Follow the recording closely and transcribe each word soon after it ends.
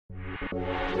And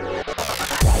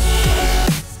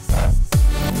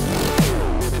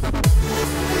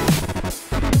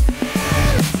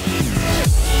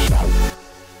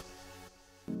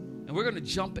we're going to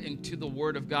jump into the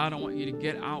Word of God. I want you to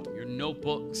get out your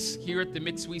notebooks. Here at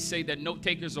TheMix, we say that note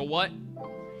takers are what?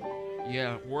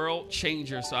 Yeah, world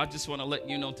changer. So I just want to let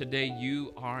you know today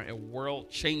you are a world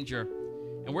changer.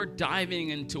 And we're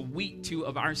diving into week 2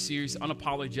 of our series,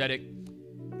 Unapologetic.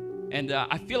 And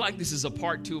I feel like this is a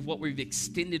part 2 of what we've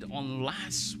extended on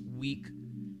last week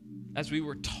as we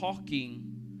were talking.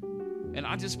 And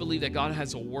I just believe that God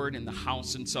has a word in the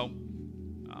house. And so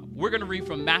we're going to read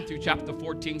from Matthew chapter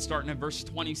 14, starting at verse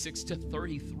 26 to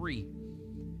 33.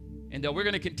 And we're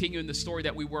going to continue in the story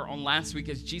that we were on last week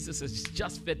as Jesus has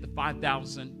just fed the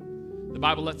 5,000. The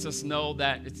Bible lets us know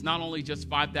that it's not only just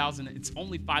 5,000, it's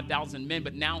only 5,000 men,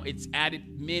 but now it's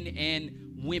added men and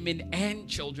women and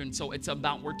children. So it's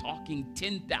about, we're talking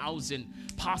 10,000,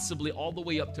 possibly all the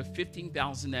way up to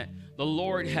 15,000 that the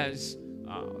Lord has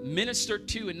ministered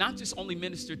to, and not just only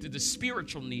ministered to the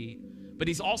spiritual need, but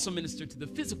he's also ministered to the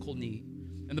physical need.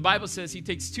 And the Bible says he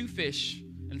takes 2 fish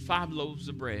and 5 loaves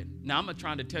of bread. Now, I'm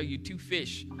trying to tell you, 2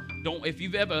 fish if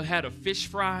you've ever had a fish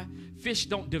fry, fish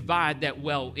don't divide that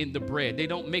well in the bread. They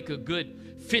don't make a good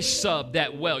fish sub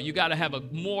that well. You got to have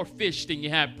more fish than you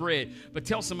have bread. But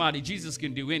tell somebody, Jesus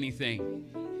can do anything.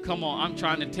 Come on, I'm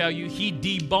trying to tell you, he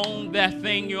deboned that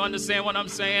thing. You understand what I'm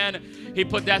saying? He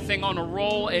put that thing on a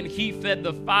roll and he fed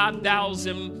the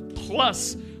 5,000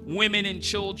 plus women and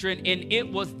children, and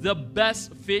it was the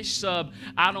best fish sub.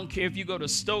 I don't care if you go to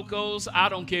Stoko's, I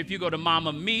don't care if you go to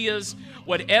Mama Mia's,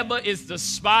 whatever is the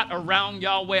spot around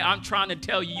y'all way. I'm trying to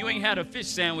tell you, you ain't had a fish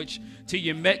sandwich till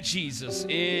you met Jesus.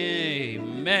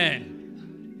 Amen.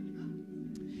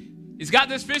 He's got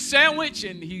this fish sandwich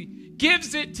and he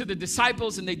gives it to the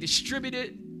disciples and they distribute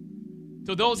it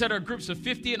to those that are groups of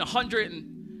 50 and 100.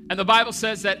 And the Bible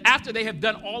says that after they have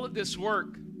done all of this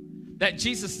work, that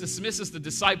Jesus dismisses the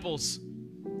disciples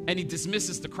and he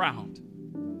dismisses the crowd.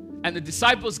 And the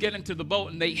disciples get into the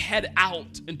boat and they head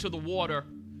out into the water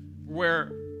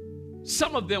where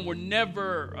some of them were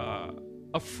never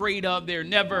afraid of. They're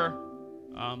never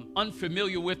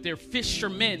unfamiliar with. They're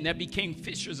fishermen that became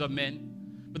fishers of men.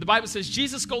 But the Bible says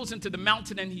Jesus goes into the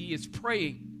mountain and he is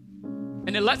praying.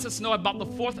 And it lets us know about the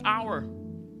 4th hour.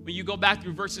 When you go back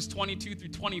through verses 22 through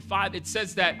 25, it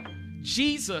says that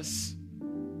Jesus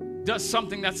does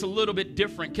something that's a little bit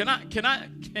different.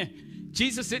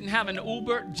 Jesus didn't have an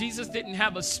Uber. Jesus didn't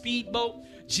have a speedboat.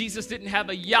 Jesus didn't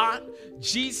have a yacht.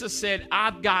 Jesus said,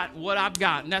 I've got what I've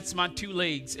got, and that's my 2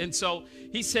 legs. And so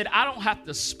he said, I don't have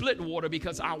to split water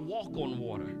because I walk on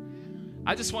water.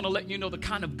 I just want to let you know the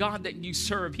kind of God that you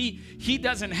serve. He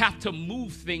doesn't have to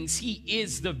move things. He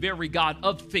is the very God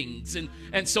of things.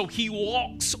 And so he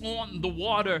walks on the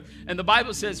water. And the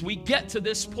Bible says we get to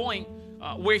this point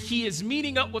where he is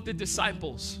meeting up with the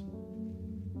disciples.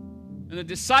 And the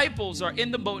disciples are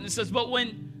in the boat. And it says, but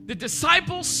when the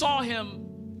disciples saw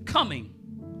him coming,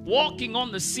 walking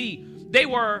on the sea, they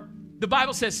were, the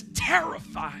Bible says,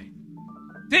 terrified.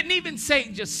 Didn't even say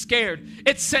just scared.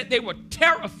 It said they were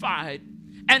terrified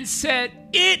and said,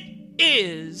 it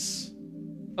is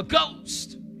a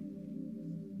ghost.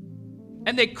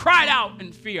 And they cried out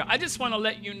in fear. I just want to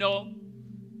let you know,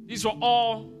 these were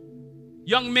all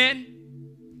young men,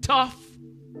 tough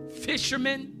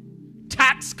fishermen,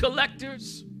 tax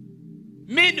collectors,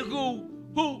 men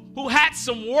who had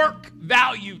some work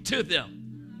value to them.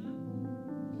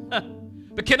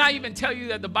 But can I even tell you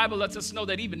that the Bible lets us know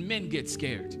that even men get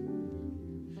scared?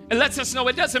 It lets us know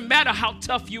it doesn't matter how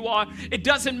tough you are. It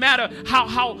doesn't matter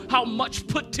how much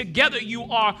put together you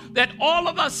are, that all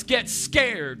of us get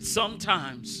scared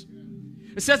sometimes.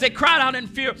 It says they cried out in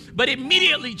fear, but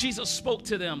immediately Jesus spoke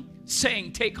to them,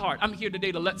 saying, take heart. I'm here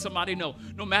today to let somebody know,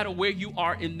 no matter where you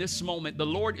are in this moment, the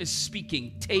Lord is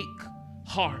speaking. Take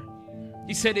heart.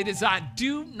 He said, it is I.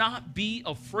 Do not be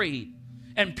afraid.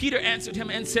 And Peter answered him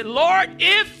and said, Lord,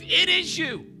 if it is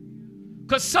you.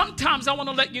 Because sometimes I want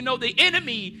to let you know the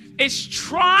enemy is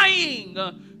trying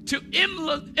to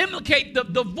implicate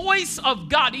the voice of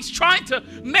God. He's trying to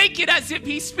make it as if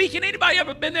he's speaking. Anybody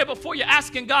ever been there before? You're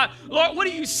asking God, Lord, what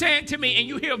are you saying to me? And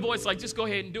you hear a voice like, just go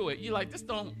ahead and do it. You're like, this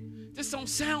don't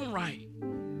sound right.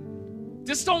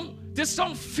 This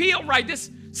don't feel right.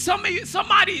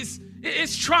 Somebody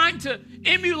is trying to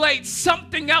emulate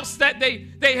something else that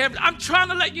they have. I'm trying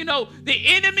to let you know the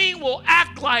enemy will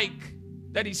act like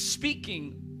that he's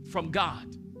speaking from God.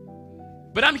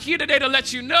 But I'm here today to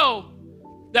let you know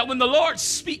that when the Lord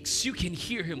speaks, you can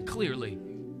hear him clearly.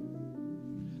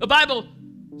 The Bible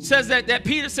says that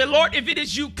Peter said, Lord, if it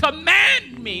is you,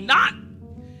 command me, not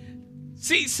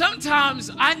See,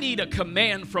 sometimes I need a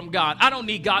command from God. I don't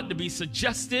need God to be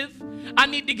suggestive. I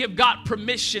need to give God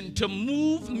permission to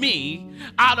move me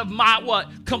out of my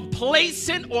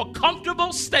complacent or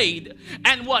comfortable state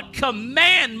and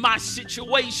command my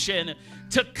situation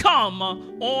to come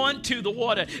onto the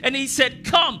water. And he said,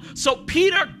 come. So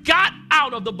Peter got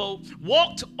out of the boat,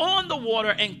 walked on the water,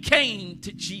 and came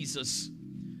to Jesus.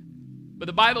 But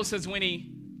the Bible says when he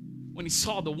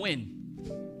saw the wind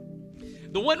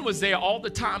was there all the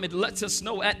time. It lets us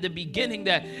know at the beginning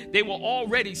that they were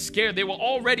already scared. They were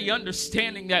already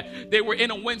understanding that they were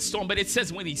in a windstorm. But it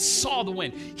says when he saw the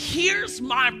wind. Here's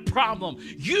my problem.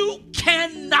 You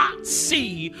cannot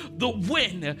see the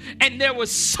wind. And there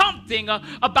was something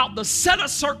about the set of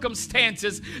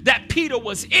circumstances that Peter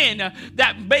was in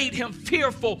that made him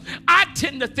fearful. I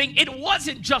tend to think it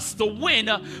wasn't just the wind,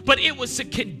 but it was the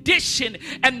condition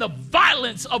and the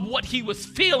violence of what he was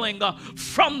feeling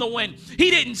from the wind. He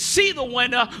didn't see the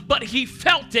wind, but he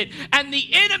felt it. And the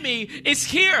enemy is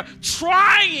here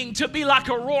trying to be like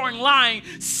a roaring lion,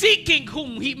 seeking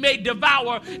whom he may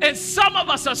devour. And some of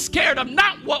us are scared of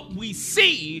not what we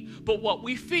see, but what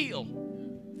we feel.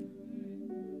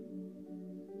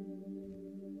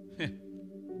 It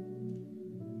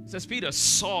says Peter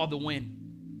saw the wind.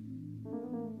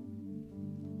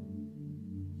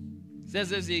 It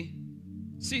says as he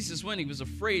sees this wind, he was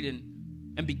afraid,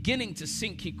 and beginning to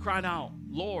sink, he cried out,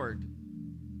 Lord,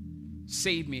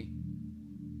 save me.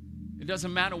 It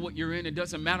doesn't matter what you're in. It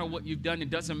doesn't matter what you've done. It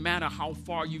doesn't matter how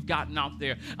far you've gotten out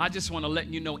there. I just want to let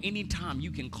you know, anytime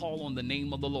you can call on the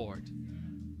name of the Lord.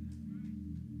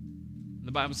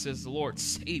 The Bible says the Lord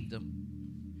saved them.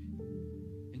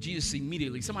 And Jesus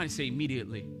immediately, somebody say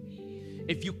immediately.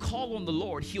 If you call on the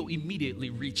Lord, he'll immediately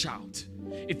reach out.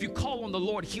 If you call on the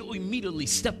Lord, he'll immediately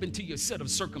step into your set of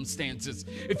circumstances.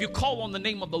 If you call on the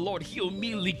name of the Lord, he'll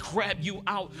immediately grab you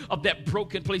out of that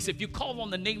broken place. If you call on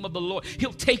the name of the Lord,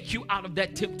 he'll take you out of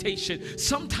that temptation.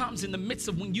 Sometimes in the midst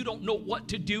of when you don't know what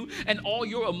to do and all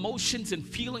your emotions and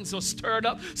feelings are stirred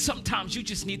up, sometimes you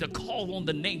just need to call on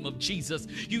the name of Jesus.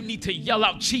 You need to yell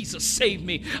out, Jesus, save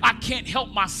me. I can't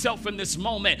help myself in this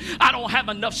moment. I don't have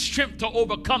enough strength to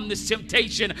overcome this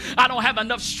temptation. I don't have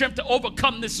enough strength to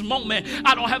overcome this moment.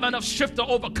 I don't have enough strength to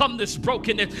overcome this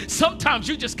brokenness. Sometimes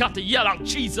you just got to yell out,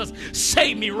 Jesus,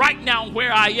 save me right now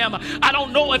where I am. I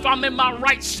don't know if I'm in my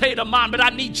right state of mind, but I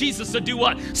need Jesus to do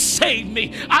what? Save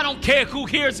me. I don't care who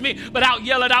hears me, but I'll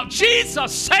yell it out,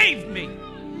 Jesus, save me.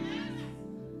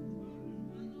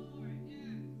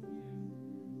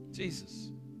 Jesus,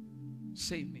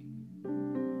 save me.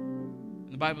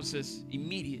 And the Bible says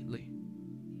immediately,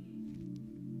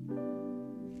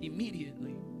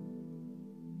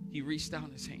 he reached out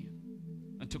his hand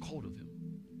and took hold of him,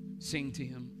 saying to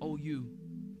him, "Oh, you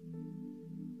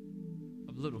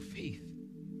of little faith,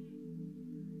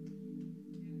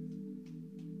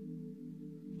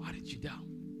 why did you doubt?"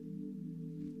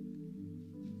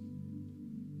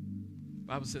 The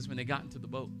Bible says when they got into the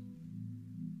boat,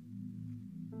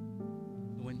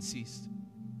 the wind ceased.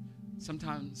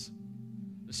 Sometimes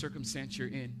the circumstance you're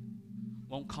in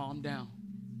won't calm down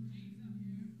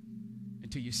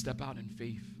until you step out in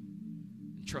faith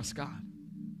and trust God.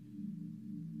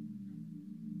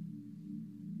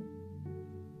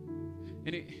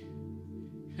 And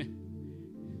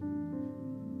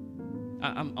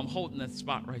I'm holding that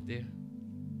spot right there.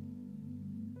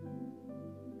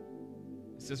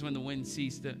 It says when the wind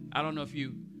ceased. I don't know if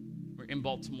you were in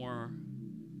Baltimore or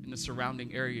in the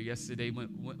surrounding area yesterday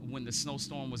when the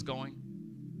snowstorm was going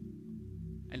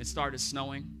and it started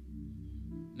snowing.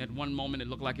 And at one moment it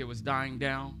looked like it was dying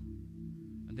down.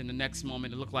 And then the next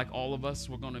moment it looked like all of us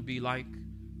were going to be like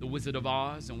the Wizard of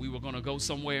Oz and we were going to go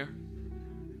somewhere.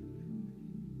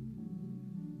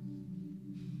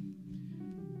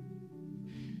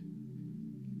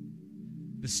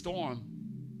 The storm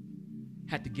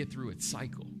had to get through its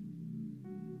cycle.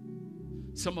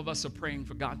 Some of us are praying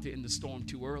for God to end the storm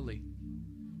too early.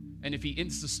 And if he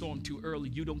ends the storm too early,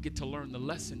 you don't get to learn the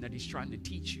lesson that he's trying to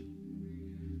teach you.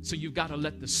 So you've got to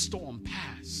let the storm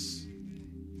pass.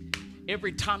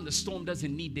 Every time the storm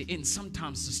doesn't need to end,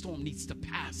 sometimes the storm needs to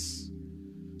pass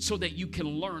so that you can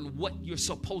learn what you're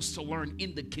supposed to learn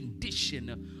in the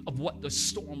condition of what the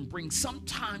storm brings.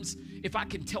 Sometimes, if I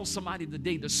can tell somebody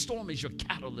today, the storm is your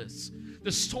catalyst.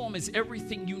 The storm is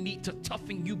everything you need to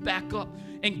toughen you back up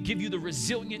and give you the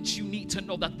resilience you need to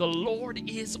know that the Lord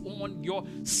is on your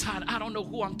side. I don't know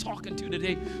who I'm talking to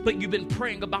today, but you've been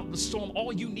praying about the storm.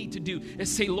 All you need to do is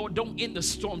say, Lord, don't end the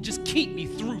storm. Just keep me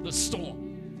through the storm.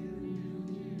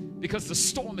 Because the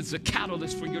storm is a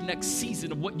catalyst for your next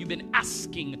season of what you've been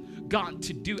asking God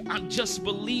to do. I'm just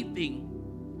believing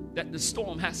that the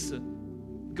storm has to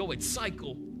go its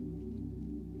cycle.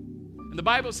 And the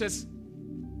Bible says,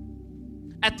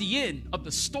 at the end of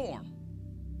the storm,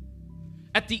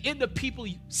 at the end of people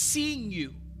seeing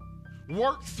you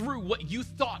work through what you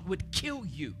thought would kill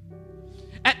you,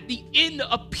 at the end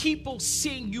of people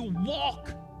seeing you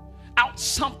walk out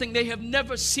something they have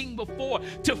never seen before,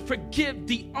 to forgive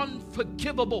the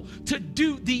unforgivable, to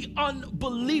do the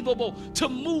unbelievable, to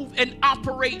move and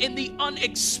operate in the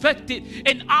unexpected,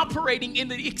 and operating in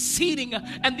the exceeding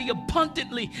and the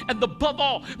abundantly, and above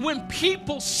all, when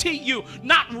people see you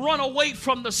not run away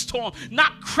from the storm,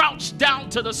 not crouch down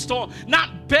to the storm,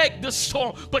 not beg the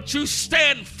storm, but you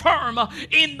stand firm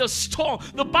in the storm.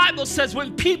 The Bible says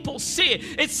when people see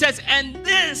it, it says, and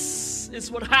this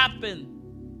is what happened.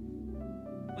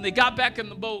 When they got back in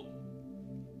the boat,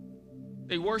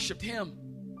 they worshiped him,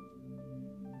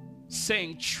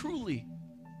 saying, truly,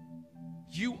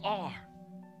 you are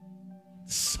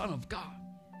the Son of God.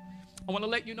 I want to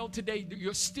let you know today that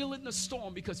you're still in the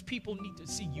storm because people need to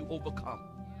see you overcome.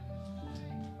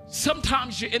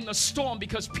 Sometimes you're in the storm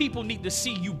because people need to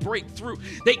see you break through.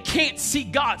 They can't see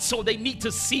God, so they need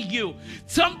to see you.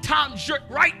 Sometimes you're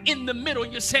right in the middle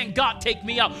and you're saying, God, take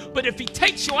me out. But if he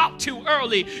takes you out too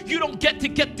early, you don't get to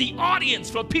get the audience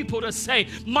for people to say,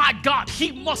 my God,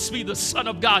 he must be the Son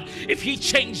of God. If he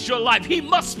changed your life, he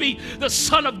must be the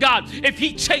Son of God. If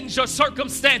he changed your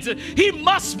circumstances, he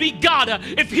must be God.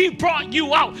 If he brought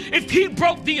you out, if he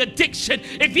broke the addiction,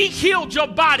 if he healed your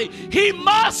body, he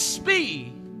must be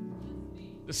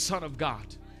the Son of God.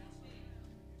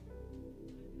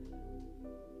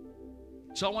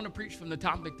 So I want to preach from the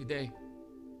topic today.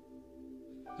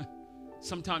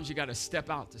 Sometimes you got to step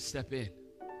out to step in.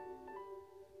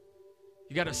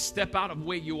 You got to step out of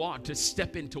where you are to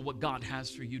step into what God has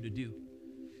for you to do.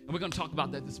 And we're going to talk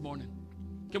about that this morning.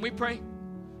 Can we pray?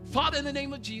 Father, in the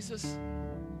name of Jesus,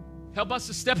 help us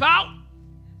to step out,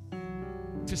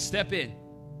 to step in.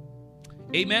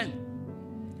 Amen.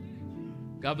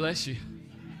 God bless you.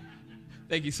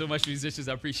 Thank you so much, musicians.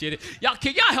 I appreciate it. Y'all,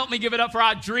 can y'all help me give it up for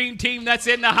our dream team that's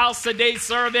in the house today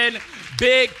serving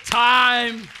big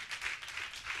time?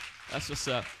 That's what's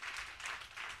up.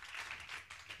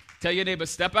 Tell your neighbor,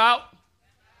 step out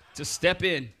to step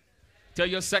in. Tell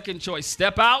your second choice,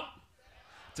 step out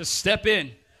to step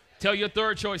in. Tell your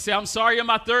third choice, say, I'm sorry you're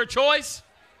my third choice,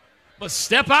 but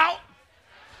step out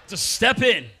to step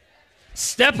in.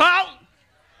 Step out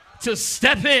to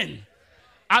step in.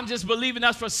 I'm just believing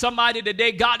that's for somebody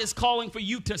today. God is calling for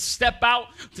you to step out,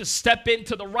 to step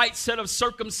into the right set of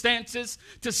circumstances,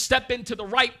 to step into the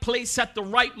right place at the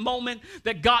right moment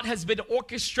that God has been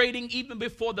orchestrating even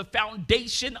before the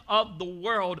foundation of the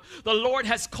world. The Lord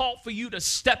has called for you to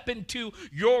step into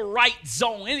your right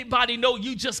zone. Anybody know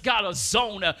you just got a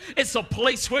zone? It's a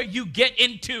place where you get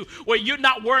into, where you're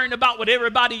not worrying about what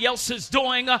everybody else is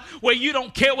doing, where you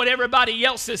don't care what everybody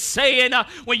else is saying,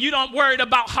 when you don't worry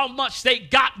about how much they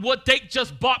got what they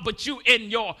just bought, but you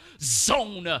in your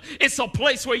zone. It's a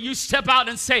place where you step out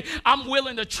and say, I'm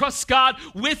willing to trust God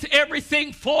with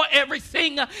everything, for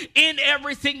everything, in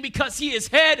everything, because he is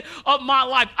head of my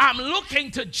life. I'm looking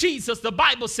to Jesus, the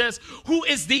Bible says, who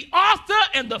is the author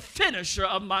and the finisher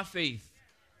of my faith.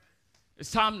 It's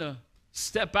time to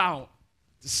step out,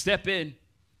 to step in.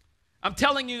 I'm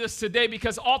telling you this today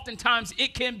because oftentimes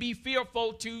it can be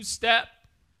fearful to step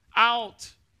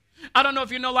out. I don't know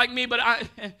if you know like me, but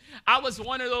I was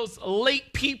one of those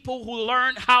late people who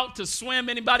learned how to swim.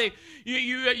 Anybody,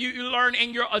 you learn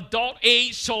in your adult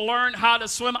age to learn how to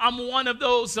swim. I'm one of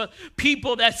those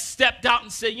people that stepped out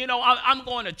and said, you know, I'm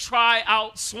going to try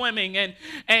out swimming. And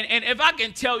if I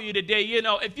can tell you today, you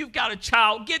know, if you've got a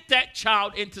child, get that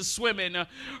child into swimming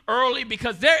early,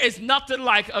 because there is nothing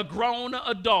like a grown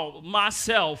adult,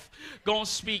 myself, going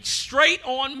to speak straight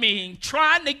on me,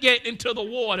 trying to get into the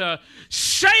water,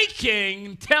 shaking,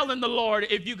 telling the Lord,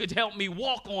 if you could help me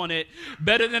walk on it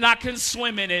better than I can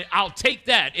swim in it, I'll take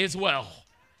that as well.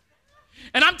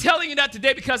 And I'm telling you that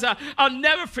today because I'll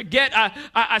never forget,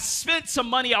 I spent some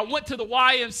money. I went to the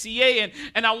YMCA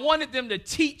and I wanted them to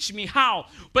teach me how.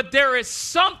 But there is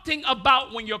something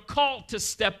about when you're called to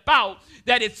step out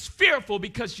that it's fearful,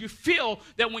 because you feel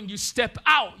that when you step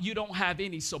out, you don't have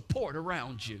any support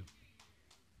around you.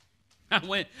 I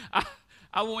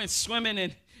went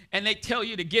swimming and they tell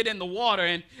you to get in the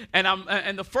water,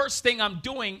 and the first thing I'm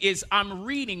doing is I'm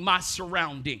reading my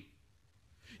surrounding.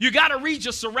 You got to read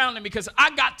your surrounding, because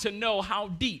I got to know how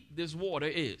deep this water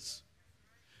is.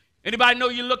 Anybody know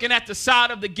you're looking at the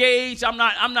side of the gauge? I'm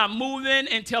not moving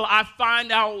until I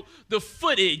find out the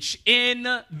footage in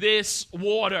this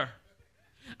water.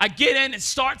 I get in, it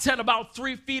starts at about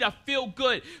 3 feet. I feel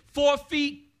good. 4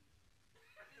 feet.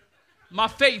 my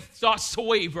faith starts to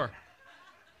waver.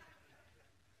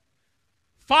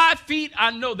 5 feet,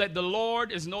 I know that the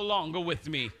Lord is no longer with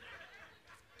me.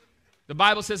 The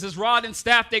Bible says his rod and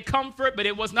staff, they comfort, but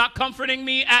it was not comforting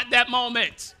me at that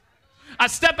moment. I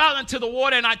step out into the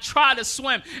water and I try to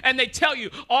swim. And they tell you,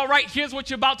 all right, here's what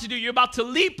you're about to do. You're about to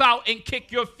leap out and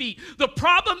kick your feet. The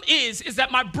problem is that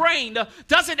my brain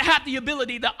doesn't have the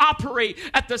ability to operate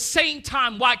at the same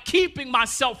time while keeping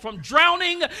myself from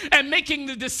drowning and making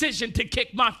the decision to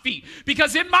kick my feet.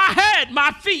 Because in my head,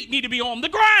 my feet need to be on the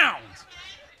ground.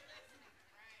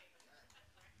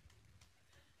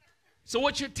 So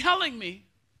what you're telling me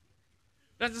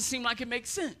doesn't seem like it makes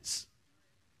sense.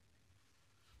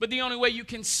 But the only way you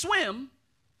can swim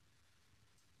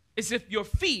is if your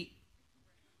feet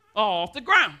are off the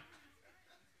ground.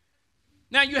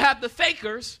 Now you have the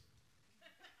fakers.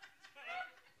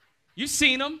 You've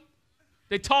seen them.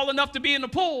 They're tall enough to be in the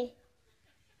pool,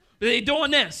 but they're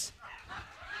doing this.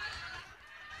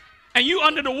 And you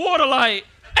under the water like,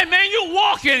 hey man, you're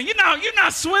walking. You're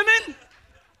not swimming.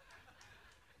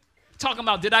 Talking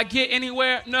about, did I get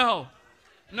anywhere? No,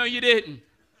 you didn't.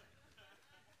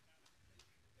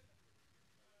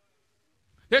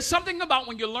 There's something about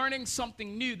when you're learning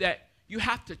something new that you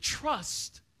have to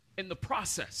trust in the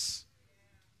process.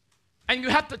 And you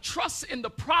have to trust in the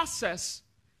process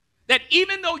that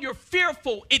even though you're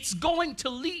fearful, it's going to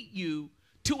lead you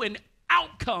to an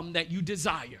outcome that you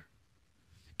desire.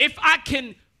 If I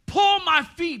can pull my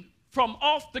feet from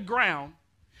off the ground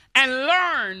and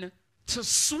learn to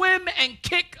swim and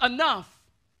kick enough,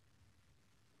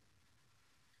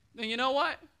 then you know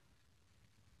what?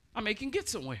 I may can get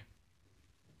somewhere.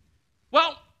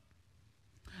 Well,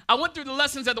 I went through the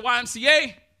lessons at the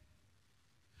YMCA.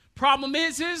 Problem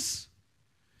is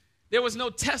there was no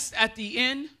test at the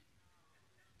end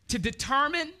to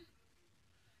determine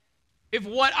if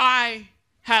what I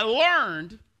had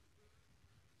learned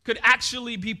could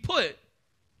actually be put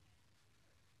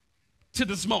to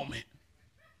this moment.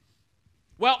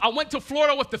 Well, I went to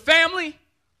Florida with the family,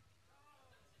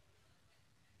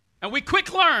 and we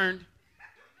quick learned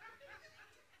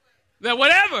that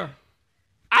whatever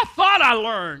I thought I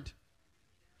learned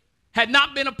had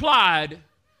not been applied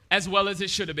as well as it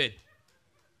should have been.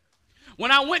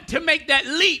 When I went to make that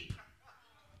leap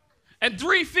at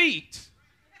 3 feet,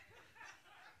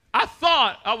 I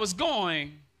thought I was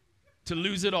going to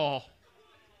lose it all.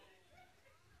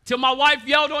 Till my wife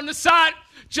yelled on the side,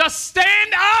 just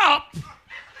stand up.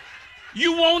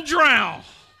 You won't drown.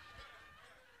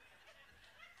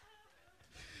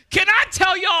 Can I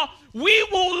tell y'all, we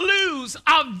will lose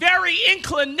our very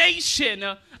inclination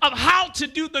of how to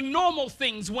do the normal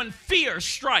things when fear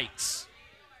strikes.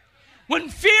 When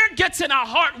fear gets in our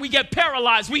heart, we get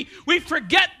paralyzed. We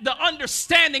forget the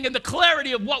understanding and the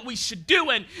clarity of what we should do,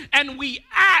 and we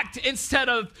act instead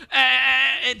of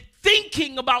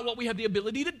thinking about what we have the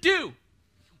ability to do.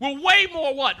 We're way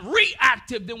more what?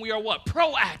 Reactive than we are what?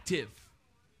 Proactive.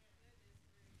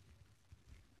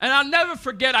 And I'll never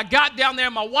forget, I got down there,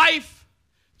 my wife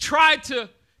tried to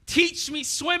teach me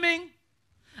swimming.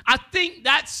 I think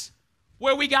that's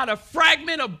where we got a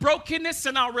fragment of brokenness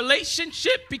in our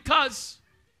relationship, because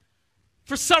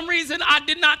for some reason I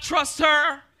did not trust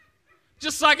her,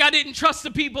 just like I didn't trust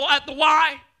the people at the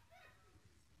Y.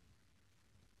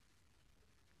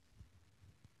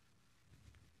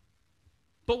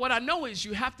 But what I know is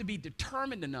you have to be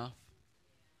determined enough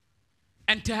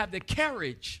and to have the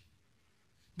courage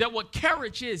that what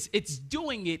courage is, it's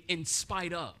doing it in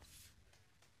spite of.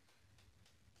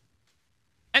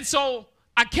 And so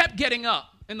I kept getting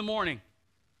up in the morning,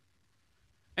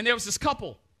 and there was this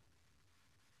couple.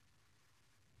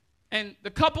 And the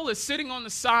couple is sitting on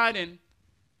the side, and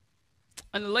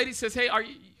the lady says, hey, are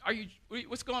you,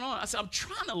 what's going on? I said, I'm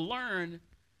trying to learn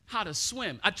how to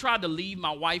swim. I tried to leave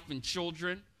my wife and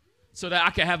children so that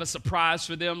I could have a surprise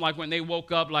for them, like when they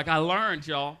woke up, like I learned,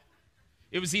 y'all.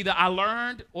 It was either I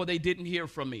learned or they didn't hear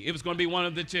from me. It was going to be one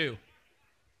of the two.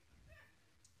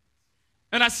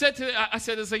 And I said,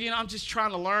 I'm just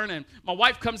trying to learn. And my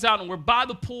wife comes out, and we're by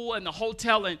the pool in the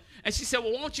hotel. And she said,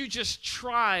 well, won't you just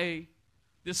try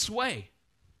this way?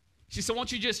 She said,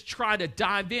 won't you just try to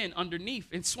dive in underneath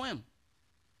and swim?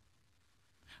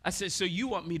 I said, so you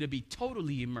want me to be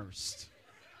totally immersed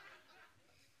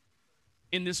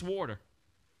in this water?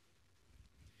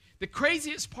 The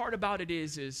craziest part about it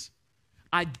is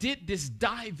I did this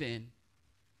dive in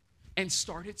and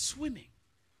started swimming.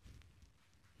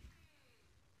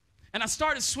 And I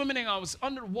started swimming, and I was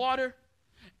underwater.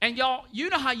 And y'all, you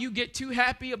know how you get too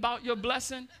happy about your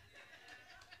blessing?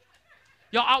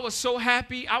 Y'all, I was so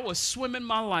happy, I was swimming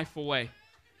my life away.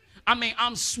 I mean,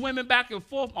 I'm swimming back and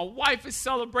forth. My wife is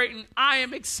celebrating. I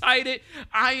am excited.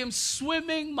 I am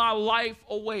swimming my life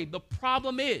away. The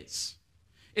problem is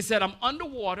that I'm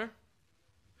underwater.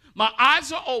 My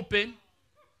eyes are open.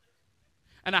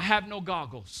 And I have no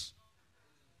goggles.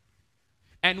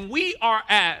 And we are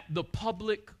at the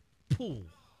public pool.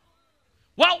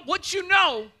 Well, what you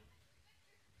know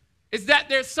is that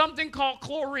there's something called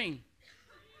chlorine.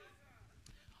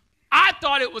 I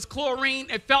thought it was chlorine.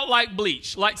 It felt like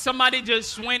bleach. Like somebody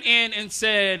just went in and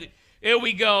said, here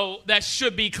we go, that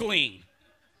should be clean.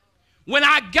 When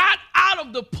I got out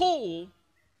of the pool,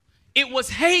 it was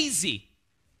hazy.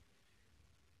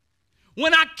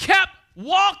 When I kept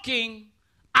walking,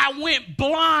 I went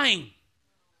blind.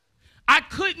 I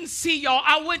couldn't see, y'all.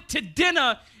 I went to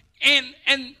dinner, and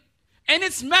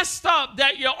it's messed up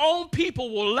that your own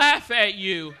people will laugh at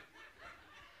you.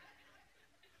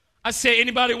 I said,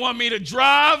 anybody want me to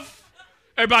drive?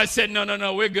 Everybody said,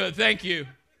 no, we're good, thank you.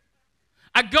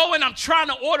 I go and I'm trying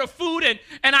to order food,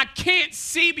 and I can't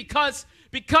see because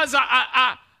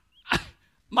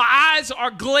my eyes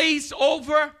are glazed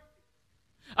over.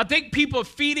 I think people are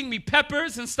feeding me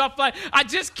peppers and stuff like that. I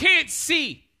just can't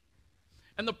see.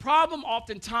 And the problem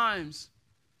oftentimes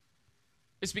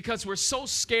is because we're so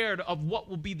scared of what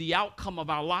will be the outcome of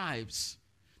our lives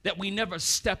that we never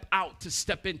step out to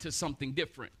step into something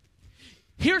different.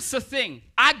 Here's the thing.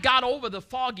 I got over the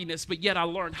fogginess, but yet I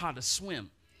learned how to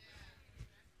swim.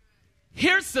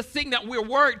 Here's the thing that we're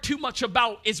worried too much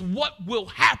about is what will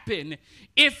happen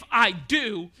if I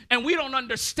do, and we don't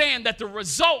understand that the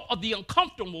result of the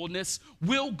uncomfortableness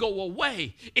will go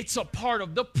away. It's a part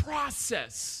of the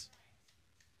process.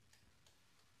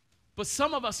 But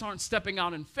some of us aren't stepping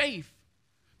out in faith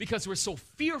because we're so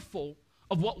fearful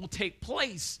of what will take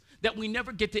place that we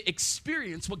never get to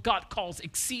experience what God calls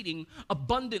exceeding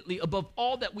abundantly above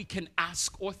all that we can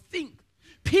ask or think.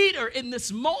 Peter, in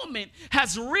this moment,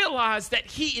 has realized that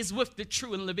he is with the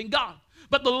true and living God.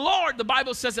 But the Lord, the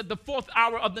Bible says, at the 4th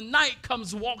hour of the night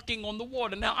comes walking on the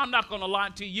water. Now, I'm not going to lie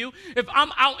to you. If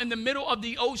I'm out in the middle of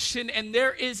the ocean and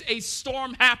there is a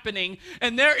storm happening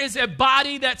and there is a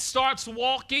body that starts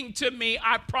walking to me,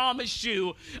 I promise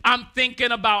you, I'm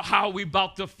thinking about how we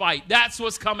about to fight. That's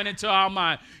what's coming into our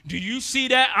mind. Do you see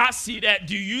that? I see that.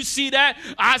 Do you see that?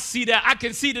 I see that. I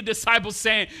can see the disciples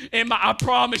saying, I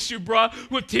promise you, bro,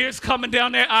 with tears coming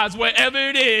down their eyes, wherever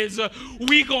it is,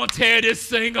 we going to tear this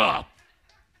thing up.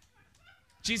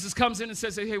 Jesus comes in and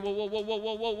says, hey,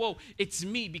 whoa. It's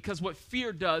me, because what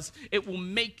fear does, it will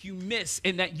make you miss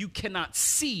and that you cannot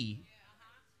see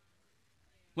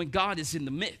when God is in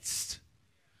the midst.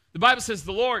 The Bible says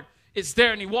the Lord is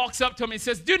there and he walks up to him and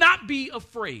says, do not be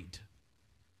afraid.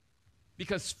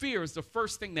 Because fear is the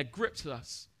first thing that grips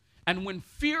us. And when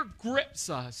fear grips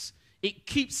us, it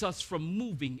keeps us from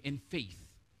moving in faith.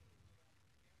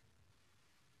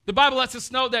 The Bible lets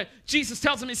us know that Jesus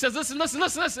tells him, he says,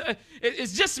 listen.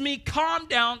 It's just me. Calm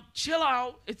down. Chill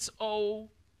out. It's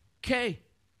okay.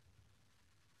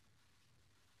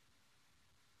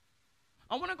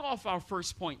 I want to go off our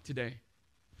first point today.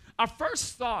 Our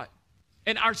first thought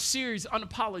in our series,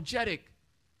 Unapologetic,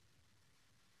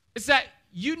 is that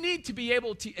you need to be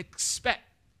able to expect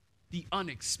the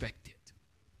unexpected.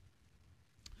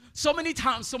 So many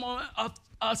times, some of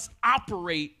us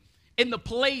operate in the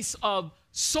place of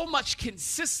so much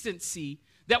consistency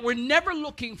that we're never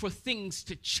looking for things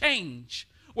to change.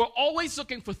 We're always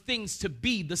looking for things to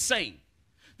be the same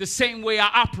way I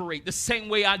operate, the same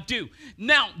way I do.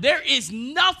 Now, there is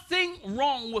nothing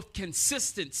wrong with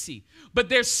consistency, but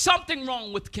there's something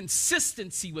wrong with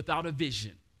consistency without a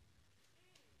vision.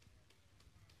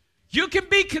 You can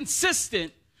be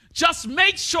consistent, just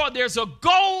make sure there's a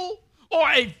goal or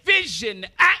a vision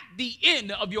at the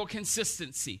end of your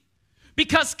consistency.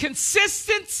 Because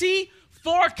consistency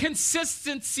for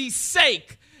consistency's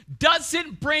sake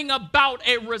doesn't bring about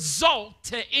a result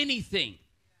to anything.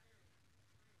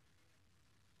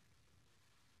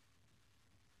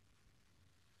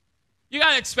 You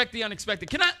got to expect the unexpected.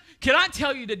 Can I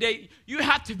tell you today, you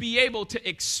have to be able to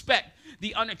expect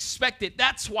the unexpected.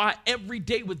 That's why every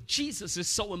day with Jesus is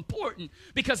so important.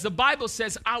 Because the Bible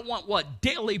says, I want what?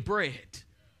 Daily bread.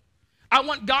 I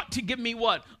want God to give me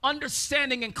what?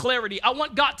 Understanding and clarity. I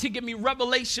want God to give me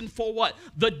revelation for what?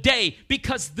 The day.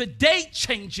 Because the day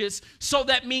changes, so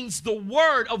that means the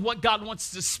word of what God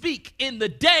wants to speak in the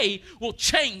day will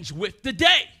change with the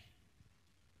day.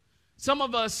 Some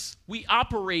of us, we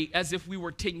operate as if we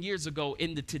were 10 years ago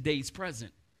in the today's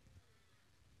present.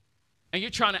 And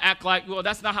you're trying to act like, well,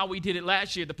 that's not how we did it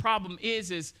last year. The problem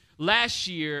is last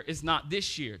year is not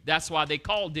this year. That's why they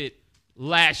called it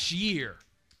last year.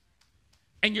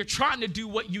 and you're trying to do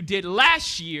what you did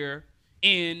last year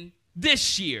in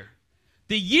this year.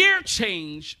 The year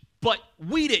changed, but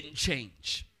we didn't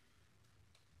change.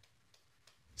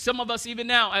 Some of us, even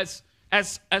now,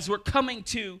 as we're coming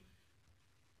to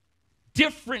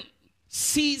different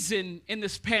season in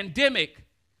this pandemic,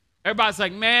 everybody's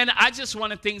like, man, I just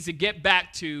wanted things to get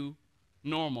back to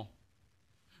normal.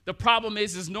 The problem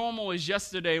is normal is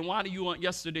yesterday, and why do you want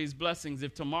yesterday's blessings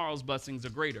if tomorrow's blessings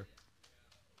are greater?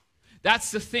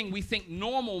 That's the thing. We think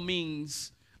normal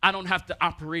means I don't have to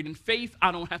operate in faith.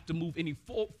 I don't have to move any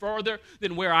further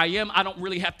than where I am. I don't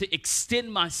really have to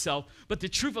extend myself. But the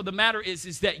truth of the matter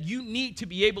is that you need to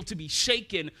be able to be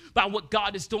shaken by what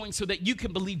God is doing so that you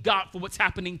can believe God for what's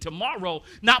happening tomorrow,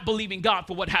 not believing God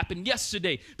for what happened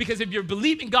yesterday. Because if you're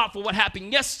believing God for what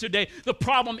happened yesterday, the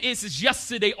problem is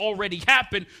yesterday already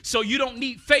happened. So you don't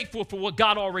need faith for what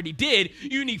God already did.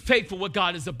 You need faith for what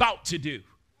God is about to do.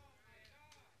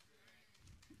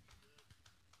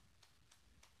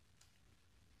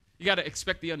 You got to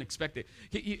expect the unexpected.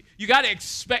 You got to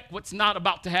expect what's not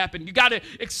about to happen. You got to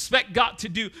expect God to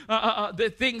do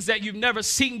the things that you've never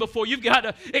seen before. You've got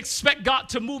to expect God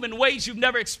to move in ways you've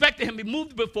never expected him to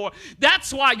move before.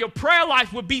 That's why your prayer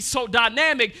life would be so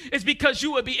dynamic, is because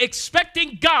you would be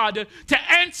expecting God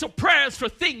to answer prayers for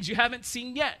things you haven't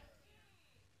seen yet.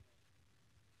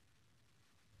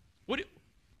 What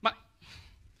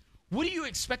are you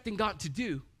expecting God to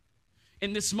do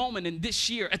in this moment, in this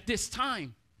year, at this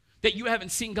time, that you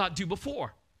haven't seen God do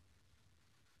before?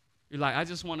 You're like, I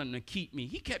just want him to keep me.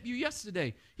 He kept you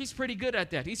yesterday. He's pretty good at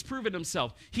that. He's proven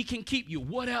himself. He can keep you.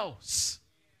 What else?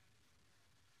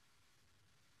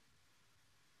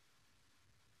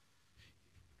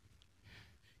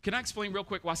 Can I explain real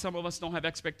quick why some of us don't have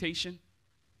expectation?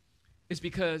 It's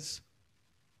because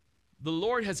the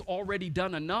Lord has already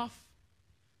done enough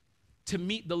to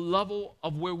meet the level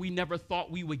of where we never thought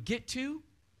we would get to,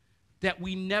 that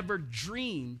we never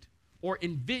dreamed or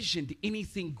envisioned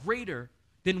anything greater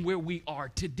than where we are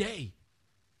today.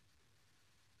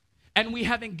 And we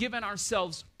haven't given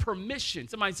ourselves permission.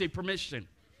 Somebody say permission.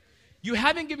 You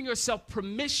haven't given yourself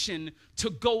permission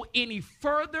to go any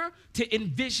further, to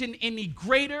envision any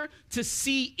greater, to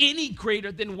see any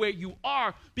greater than where you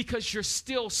are, because you're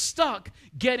still stuck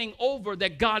getting over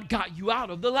that God got you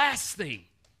out of the last thing.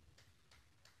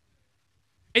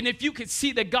 And if you could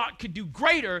see that God could do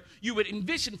greater, you would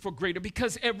envision for greater,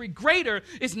 because every greater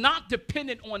is not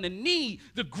dependent on the need.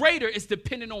 The greater is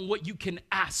dependent on what you can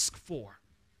ask for.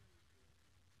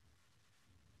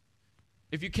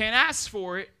 If you can't ask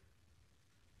for it,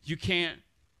 you can't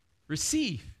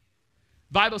receive.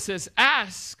 Bible says,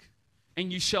 ask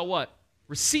and you shall what?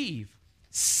 Receive.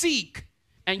 Seek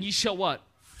and you shall what?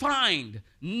 Find.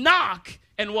 Knock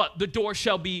and what? The door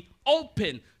shall be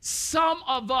open. Some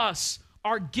of us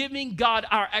are giving God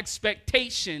our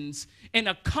expectations in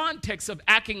a context of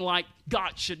acting like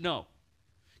God should know.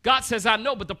 God says, I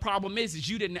know, but the problem is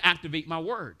you didn't activate my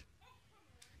word.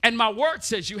 And my word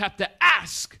says you have to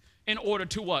ask in order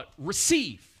to what?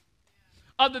 Receive.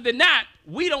 Other than that,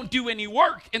 we don't do any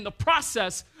work in the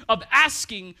process of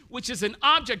asking, which is an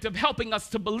object of helping us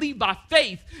to believe by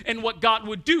faith in what God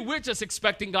would do. We're just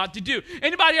expecting God to do.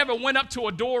 Anybody ever went up to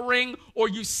a door ring, or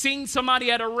you seen somebody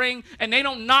at a ring and they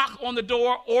don't knock on the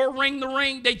door or ring the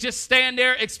ring? They just stand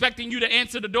there expecting you to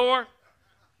answer the door.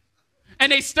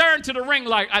 And they stare into the ring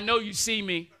like, I know you see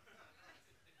me.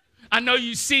 I know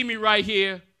you see me right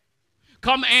here.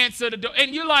 Come answer the door.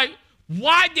 And you're like,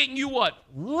 why didn't you what?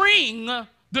 Ring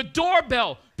the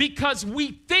doorbell. Because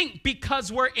we think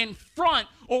because we're in front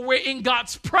or we're in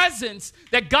God's presence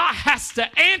that God has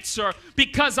to answer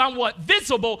because I'm what?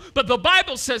 Visible. But the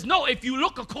Bible says, no, if you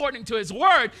look according to his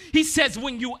word, he says,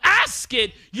 when you ask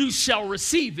it, you shall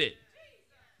receive it.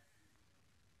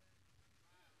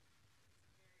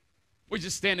 We're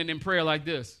just standing in prayer like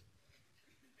this.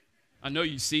 I know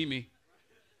you see me.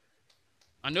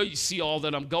 I know you see all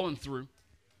that I'm going through.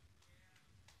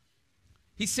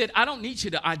 He said, I don't need you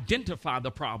to identify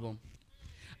the problem.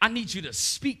 I need you to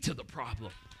speak to the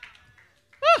problem.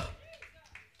 Woo!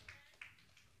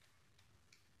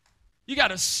 You got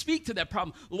to speak to that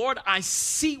problem. Lord, I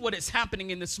see what is happening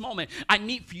in this moment. I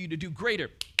need for you to do greater.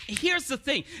 Here's the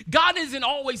thing. God isn't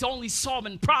always only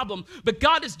solving problems, but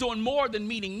God is doing more than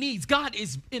meeting needs. God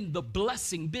is in the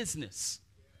blessing business.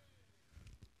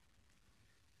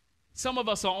 Some of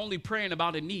us are only praying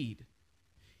about a need.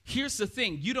 Here's the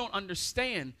thing. You don't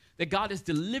understand that God has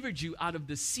delivered you out of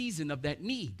the season of that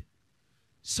need.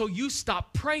 So you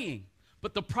stop praying.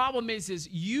 But the problem is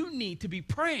you need to be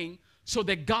praying so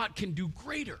that God can do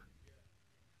greater.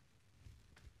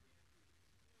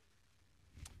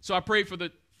 So I prayed for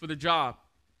the job.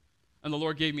 And the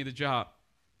Lord gave me the job.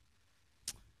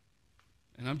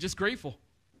 And I'm just grateful.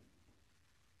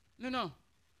 No.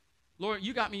 Lord,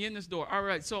 you got me in this door. All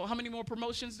right, so how many more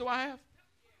promotions do I have?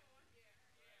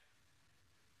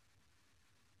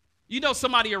 You know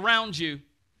somebody around you,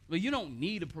 well, you don't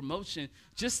need a promotion.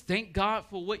 Just thank God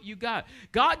for what you got.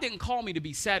 God didn't call me to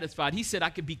be satisfied. He said I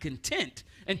could be content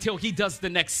until he does the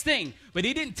next thing. But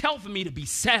he didn't tell for me to be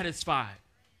satisfied.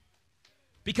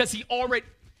 Because he already,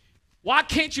 why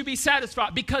can't you be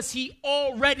satisfied? Because he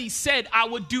already said I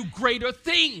would do greater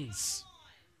things.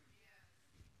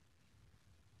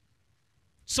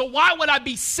 So why would I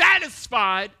be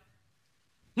satisfied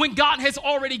when God has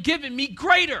already given me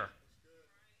greater?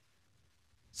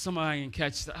 Somebody didn't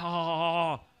catch that.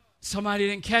 Oh, somebody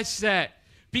didn't catch that.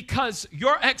 Because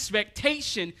your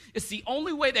expectation is the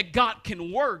only way that God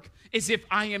can work is if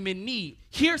I am in need.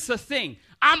 Here's the thing.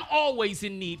 I'm always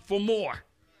in need for more.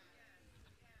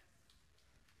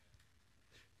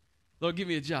 Lord, give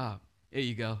me a job. There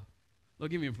you go.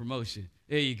 Lord, give me a promotion.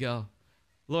 There you go.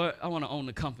 Lord, I want to own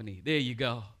the company. There you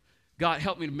go. God,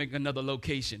 help me to make another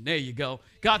location. There you go.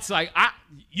 God's like,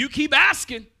 you keep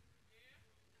asking.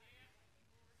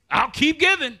 I'll keep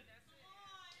giving.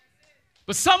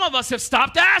 But some of us have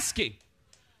stopped asking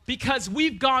because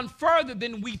we've gone further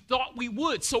than we thought we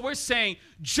would. So we're saying,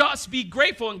 just be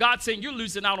grateful. And God's saying, you're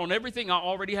losing out on everything I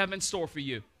already have in store for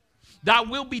you. Thy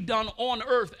will be done on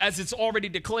earth as it's already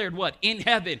declared, what? In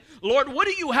heaven. Lord, what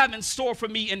do you have in store for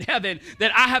me in heaven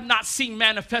that I have not seen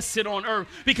manifested on earth?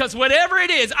 Because whatever it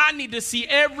is, I need to see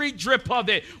every drip of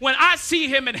it. When I see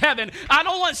him in heaven, I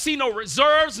don't want to see no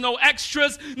reserves, no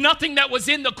extras, nothing that was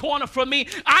in the corner for me.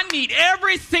 I need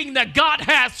everything that God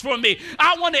has for me.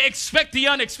 I want to expect the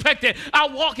unexpected. I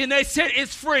walk in, they said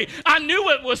it's free. I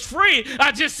knew it was free.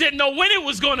 I just didn't know when it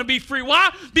was going to be free. Why?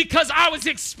 Because I was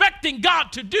expecting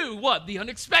God to do what? The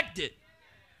unexpected.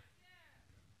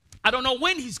 I don't know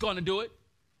when he's going to do it,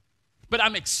 but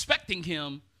I'm expecting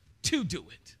him to do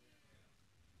it.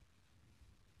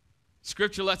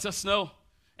 Scripture lets us know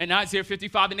in Isaiah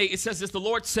 55:8, it says this, the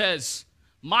Lord says,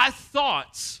 my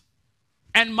thoughts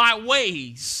and my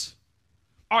ways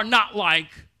are not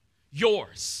like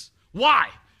yours. Why?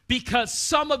 Because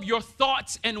some of your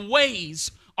thoughts and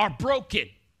ways are broken.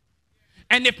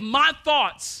 And if my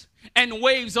thoughts and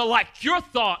ways are like your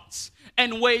thoughts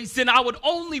and ways, then I would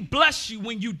only bless you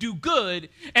when you do good,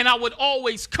 and I would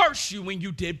always curse you when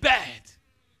you did bad.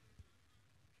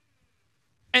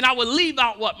 And I would leave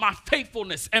out what? My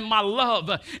faithfulness and my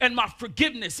love and my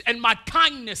forgiveness and my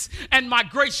kindness and my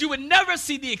grace. You would never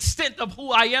see the extent of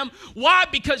who I am. Why?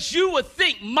 Because you would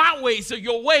think my ways are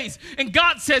your ways. And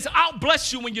God says, I'll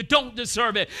bless you when you don't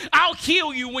deserve it. I'll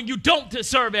heal you when you don't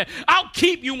deserve it. I'll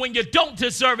keep you when you don't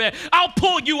deserve it. I'll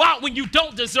pull you out when you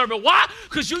don't deserve it. Why?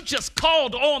 Because you just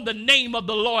called on the name of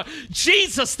the Lord.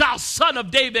 Jesus, thou son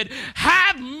of David,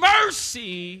 have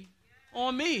mercy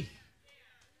on me.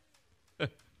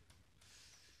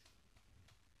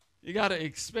 You got to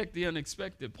expect the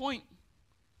unexpected. Point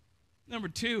number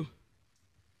 2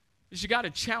 is you got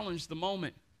to challenge the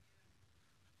moment.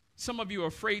 Some of you are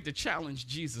afraid to challenge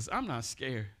Jesus. I'm not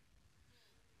scared.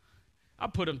 I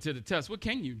put him to the test. What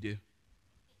can you do?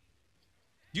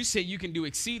 You say you can do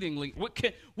exceedingly. What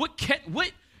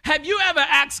have you ever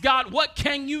asked God, what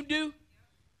can you do?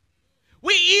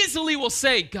 We easily will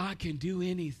say, God can do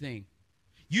anything.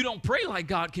 You don't pray like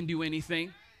God can do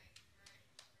anything.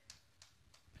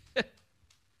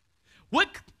 What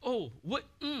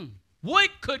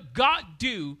could God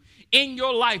do in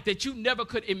your life that you never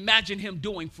could imagine him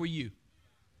doing for you?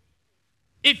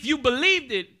 If you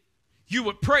believed it, you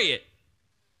would pray it.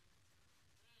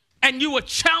 And you would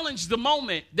challenge the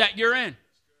moment that you're in.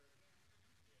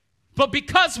 But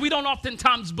because we don't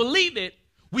oftentimes believe it,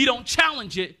 we don't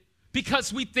challenge it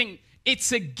because we think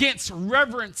it's against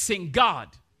reverencing God.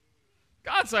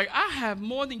 God's like, I have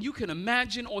more than you can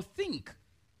imagine or think.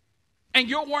 And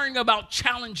you're worrying about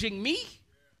challenging me?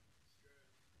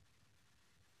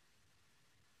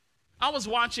 I was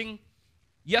watching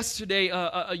yesterday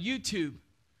a YouTube,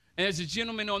 and there's a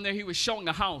gentleman on there, he was showing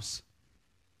a house.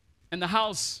 And the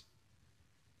house,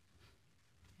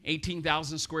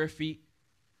 18,000 square feet,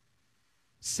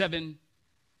 7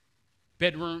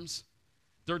 bedrooms,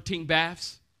 13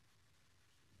 baths.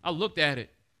 I looked at it.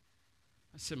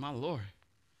 I said, my Lord.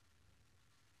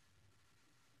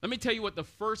 Let me tell you what the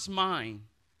first mind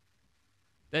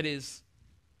that is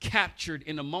captured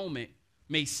in a moment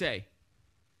may say.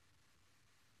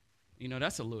 You know,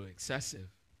 that's a little excessive.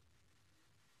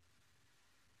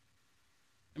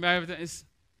 That's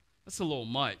a little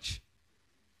much.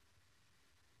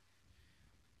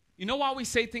 You know why we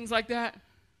say things like that?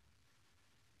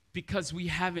 because we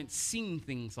haven't seen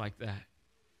things like that.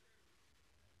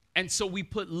 And so we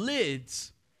put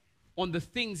lids on the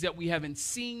things that we haven't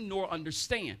seen nor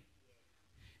understand.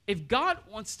 If God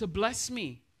wants to bless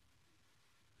me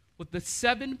with the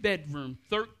 7-bedroom,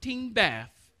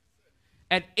 13-bath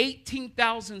at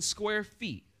 18,000 square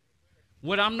feet,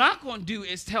 what I'm not going to do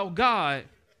is tell God,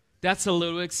 that's a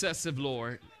little excessive,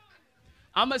 Lord.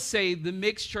 I'm going to say the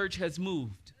Mixed Church has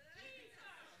moved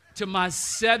to my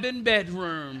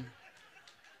 7-bedroom,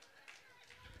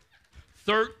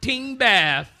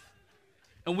 13-bath,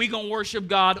 and we're going to worship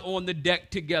God on the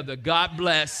deck together. God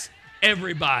bless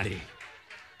everybody.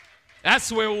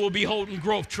 That's where we'll be holding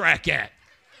Growth Track at.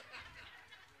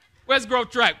 Where's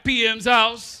Growth Track? PM's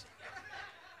house.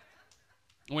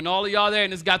 When all of y'all there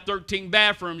and it's got 13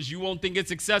 bathrooms, you won't think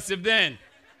it's excessive then.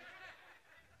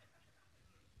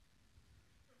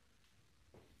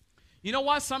 You know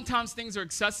why sometimes things are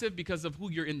excessive? Because of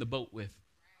who you're in the boat with.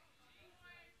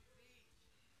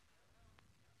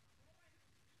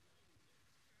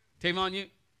 Tavon,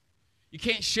 you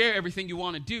can't share everything you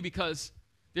want to do because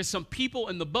there's some people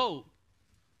in the boat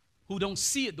who don't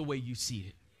see it the way you see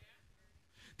it.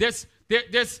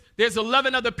 There's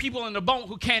 11 other people in the boat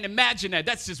who can't imagine that.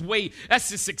 That's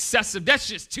just excessive. That's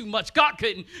just too much. God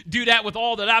couldn't do that with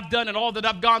all that I've done and all that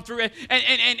I've gone through.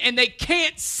 And they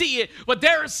can't see it. But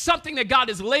there is something that God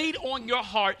has laid on your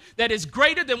heart that is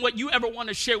greater than what you ever want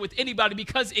to share with anybody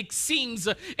because it seems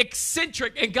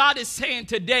eccentric. And God is saying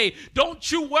today,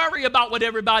 don't you worry about what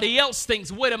everybody else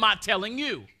thinks. What am I telling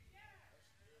you?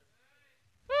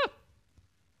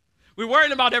 We're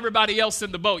worrying about everybody else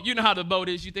in the boat. You know how the boat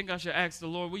is. You think I should ask the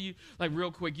Lord, will you, like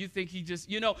real quick, you think he just,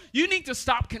 you need to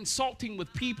stop consulting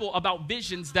with people about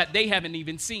visions that they haven't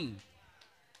even seen.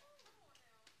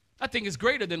 That thing is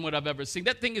greater than what I've ever seen.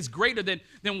 That thing is greater than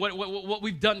what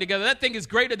we've done together. That thing is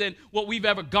greater than what we've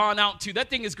ever gone out to. That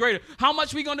thing is greater. How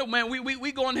much we gonna do? Man,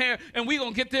 we going here and we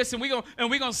gonna get this and we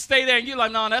gonna stay there. And you're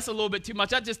like, no, that's a little bit too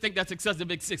much. I just think that's excessive.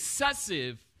 It's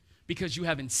excessive because you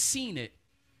haven't seen it.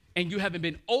 And you haven't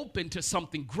been open to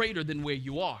something greater than where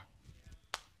you are.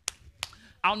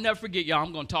 I'll never forget, y'all,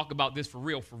 I'm going to talk about this for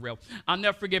real. I'll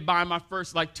never forget buying my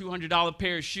first $200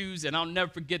 pair of shoes, and I'll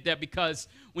never forget that because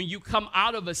when you come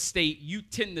out of a state, you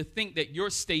tend to think that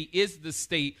your state is the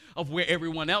state of where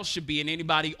everyone else should be, and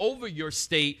anybody over your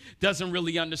state doesn't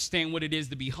really understand what it is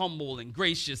to be humble and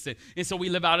gracious, and so we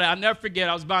live out of that. I'll never forget,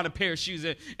 I was buying a pair of shoes,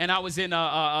 and I was in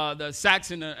the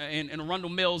Saks in Arundel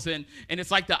Mills, and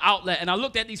it's like the outlet, and I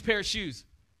looked at these pair of shoes.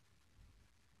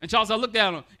 And Charles, I looked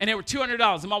at them, and they were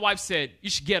 $200, and my wife said,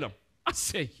 you should get them. I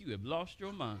said, you have lost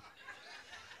your mind.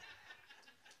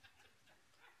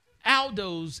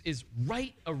 Aldo's is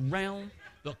right around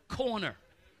the corner.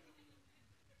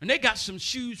 And they got some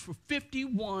shoes for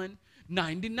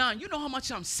 $51.99. You know how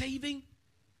much I'm saving?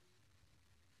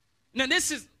 Now, this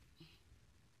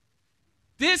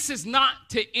is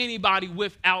not to anybody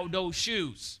with Aldo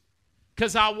shoes,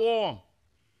 because I wore them.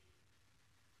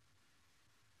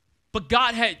 But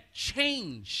God had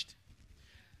changed.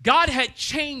 God had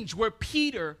changed where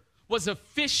Peter was a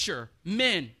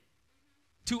fisherman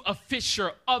to a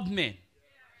fisher of men.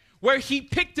 Where he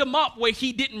picked him up where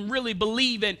he didn't really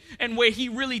believe in and where he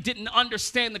really didn't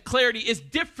understand the clarity is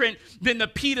different than the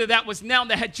Peter that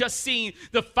had just seen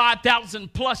the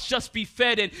 5,000 plus just be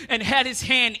fed and had his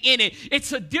hand in it.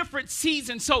 It's a different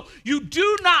season. So you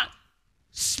do not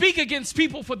speak against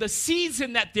people for the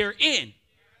season that they're in.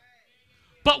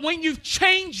 But when you've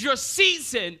changed your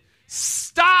season,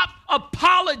 stop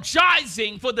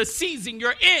apologizing for the season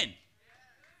you're in.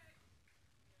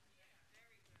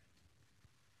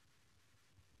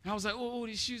 And I was like, oh,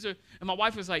 these shoes are, and my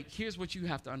wife was like, here's what you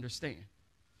have to understand.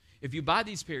 If you buy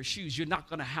these pair of shoes, you're not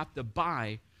going to have to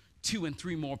buy 2 and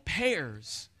 3 more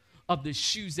pairs of the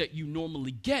shoes that you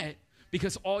normally get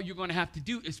because all you're going to have to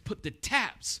do is put the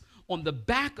taps on the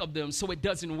back of them so it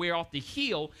doesn't wear off the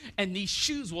heel, and these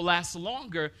shoes will last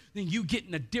longer than you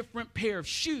getting a different pair of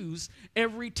shoes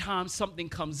every time something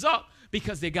comes up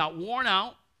because they got worn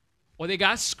out or they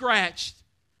got scratched.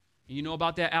 And you know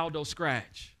about that Aldo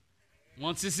scratch.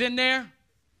 Once it's in there,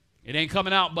 it ain't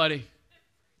coming out, buddy.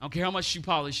 I don't care how much shoe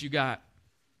polish you got.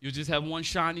 You'll just have one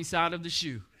shiny side of the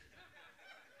shoe.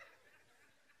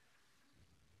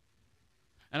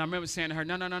 And I remember saying to her,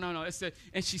 no.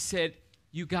 And she said,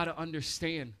 you got to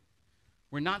understand,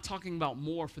 we're not talking about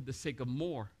more for the sake of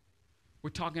more. We're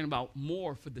talking about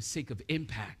more for the sake of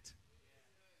impact.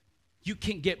 You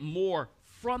can get more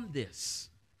from this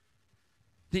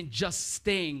than just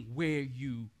staying where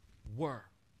you were.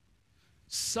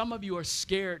 Some of you are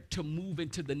scared to move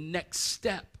into the next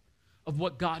step of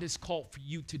what God has called for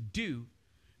you to do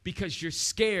because you're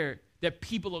scared that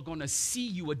people are going to see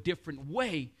you a different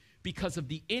way because of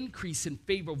the increase in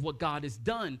favor of what God has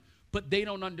done. But they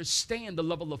don't understand the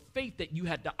level of faith that you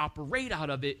had to operate out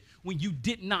of it when you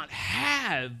did not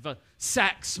have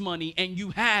Saks money and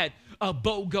you had a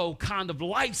BOGO kind of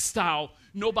lifestyle.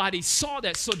 Nobody saw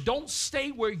that. So don't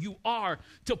stay where you are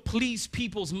to please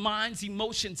people's minds,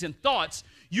 emotions, and thoughts.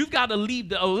 You've got to leave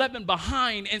the 11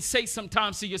 behind and say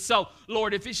sometimes to yourself,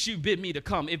 Lord, if it's you, bid me to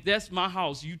come. If that's my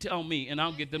house, you tell me and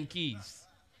I'll get them keys.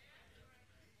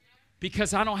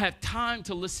 Because I don't have time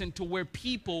to listen to where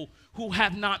people who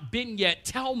have not been yet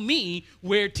tell me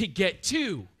where to get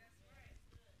to.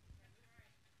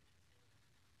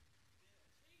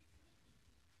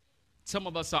 Some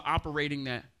of us are operating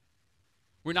that.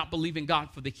 We're not believing God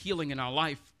for the healing in our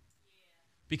life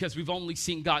because we've only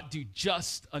seen God do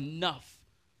just enough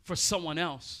for someone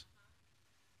else.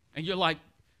 And you're like,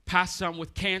 Pastor, I'm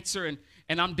with cancer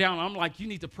and I'm down. I'm like, you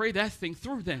need to pray that thing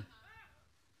through then.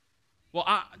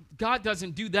 Well, God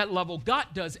doesn't do that level. God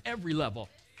does every level.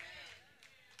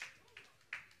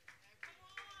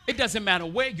 It doesn't matter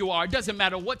where you are. It doesn't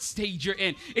matter what stage you're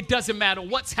in. It doesn't matter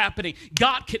what's happening.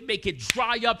 God can make it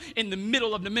dry up in the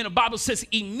middle of the minute. The Bible says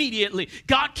immediately.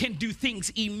 God can do things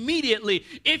immediately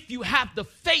if you have the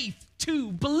faith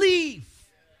to believe.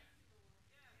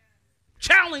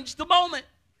 Challenge the moment.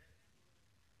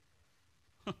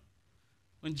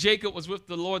 When Jacob was with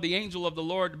the Lord, the angel of the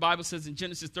Lord, the Bible says in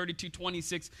Genesis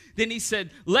 32:26, then he said,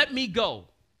 let me go.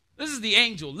 This is the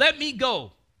angel. Let me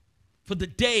go, for the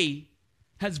day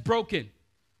has broken.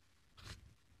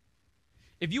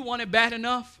 If you want it bad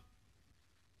enough,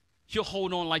 you'll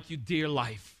hold on like you dear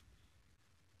life.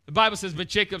 The Bible says, but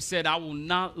Jacob said, I will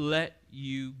not let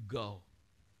you go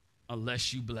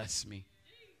unless you bless me.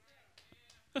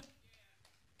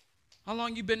 How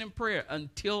long you been in prayer?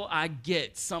 Until I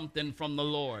get something from the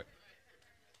Lord.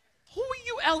 Who are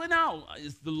you yelling out?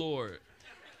 It's the Lord.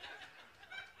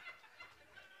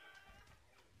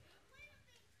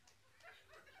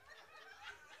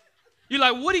 You're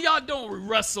like, what are y'all doing? We're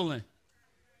wrestling.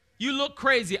 You look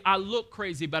crazy. I look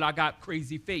crazy, but I got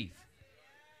crazy faith.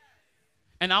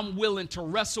 And I'm willing to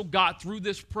wrestle God through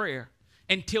this prayer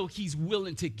until he's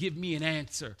willing to give me an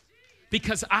answer.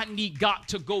 Because I need God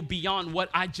to go beyond what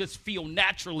I just feel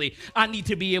naturally. I need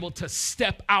to be able to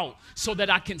step out so that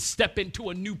I can step into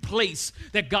a new place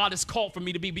that God has called for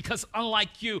me to be. Because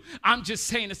unlike you, I'm just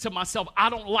saying this to myself. I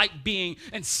don't like being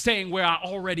and staying where I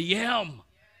already am.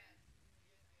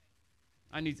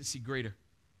 I need to see greater.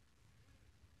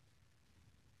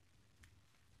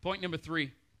 Point number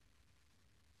 3.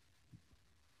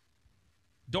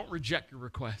 Don't reject your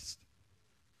request.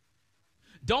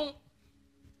 Don't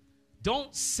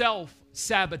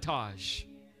self-sabotage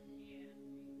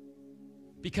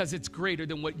because it's greater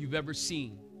than what you've ever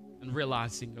seen and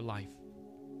realized in your life.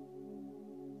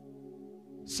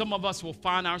 Some of us will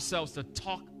find ourselves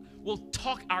we'll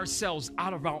talk ourselves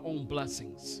out of our own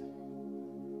blessings.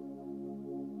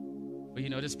 But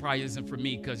this probably isn't for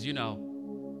me because, I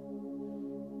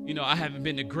haven't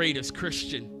been the greatest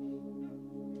Christian.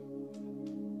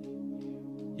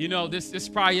 This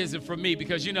probably isn't for me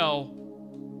because,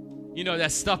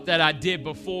 that stuff that I did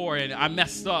before and I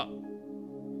messed up.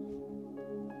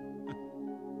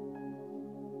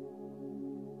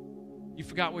 You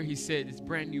forgot where he said it's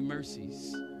brand new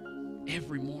mercies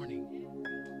every morning.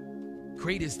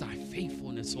 Great is thy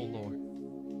faithfulness, O Lord.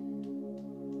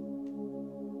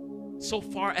 So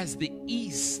far as the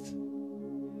east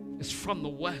is from the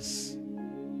west,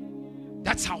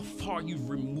 that's how far you've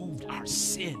removed our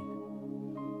sin.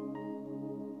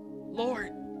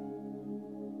 Lord,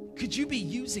 could you be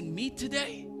using me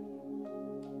today?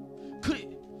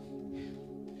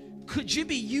 Could you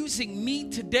be using me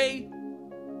today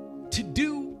to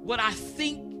do what I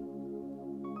think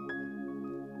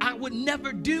I would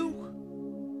never do?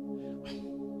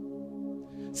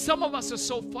 Some of us are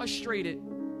so frustrated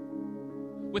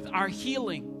with our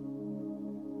healing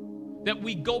that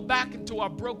we go back into our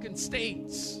broken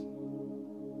states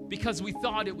because we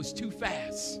thought it was too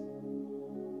fast.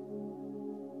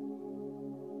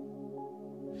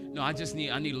 No, I need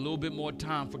a little bit more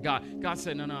time for God. God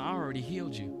said, no, I already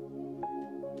healed you.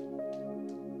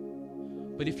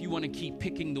 But if you want to keep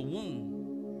picking the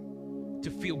wound to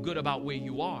feel good about where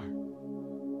you are,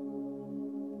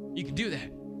 you can do that.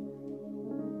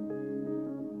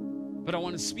 But I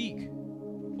want to speak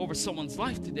over someone's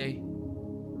life today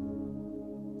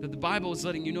that the Bible is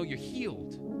letting you know you're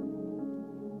healed.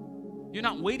 You're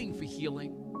not waiting for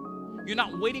healing. You're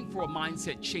not waiting for a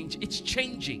mindset change. It's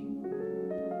changing.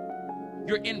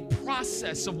 You're in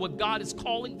process of what God is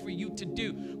calling for you to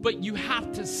do, but you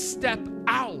have to step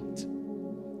out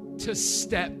to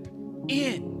step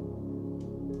in.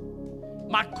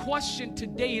 My question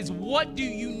today is, what do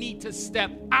you need to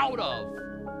step out of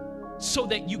so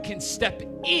that you can step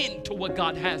into what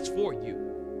God has for you?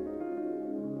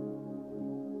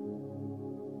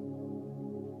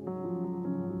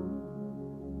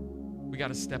 We got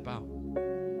to step out.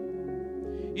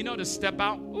 You know, to step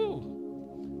out,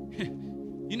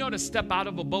 you know, to step out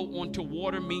of a boat onto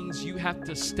water means you have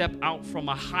to step out from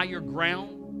a higher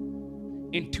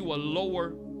ground into a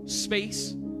lower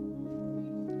space.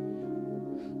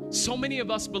 So many of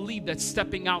us believe that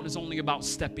stepping out is only about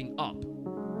stepping up.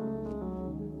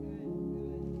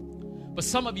 But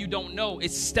some of you don't know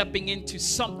it's stepping into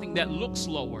something that looks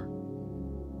lower,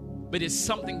 but it's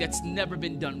something that's never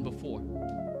been done before.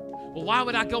 Well, why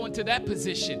would I go into that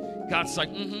position? God's like,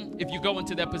 if you go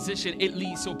into that position, it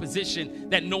leads to a position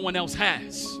that no one else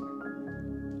has.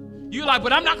 You're like,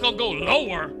 but I'm not going to go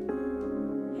lower.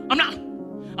 I'm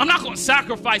not going to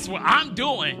sacrifice what I'm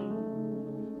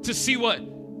doing to see what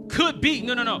could be.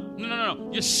 No.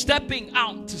 You're stepping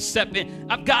out to step in.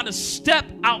 I've got to step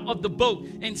out of the boat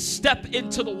and step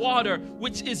into the water,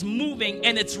 which is moving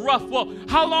and it's rough. Well,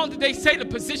 how long did they say the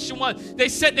position was? They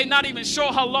said they're not even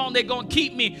sure how long they're going to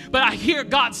keep me. But I hear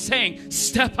God saying,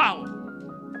 step out.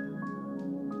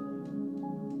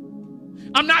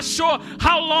 I'm not sure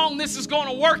how long this is going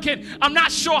to work, and I'm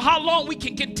not sure how long we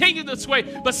can continue this way.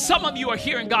 But some of you are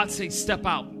hearing God say, step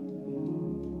out.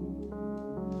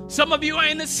 Some of you are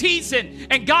in the season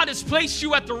and God has placed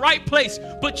you at the right place,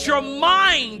 but your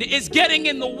mind is getting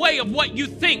in the way of what you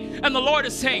think. And the Lord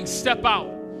is saying, step out.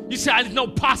 You say, there's no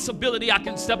possibility I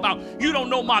can step out. You don't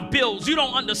know my bills. You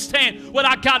don't understand what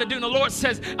I got to do. And the Lord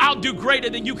says, I'll do greater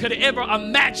than you could ever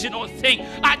imagine or think.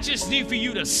 I just need for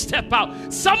you to step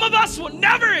out. Some of us will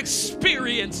never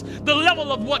experience the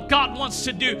level of what God wants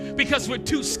to do because we're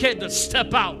too scared to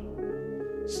step out.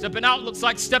 Stepping out looks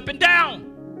like stepping down.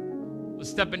 But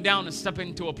stepping down is stepping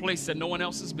into a place that no one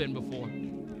else has been before.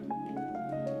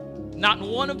 Not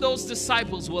one of those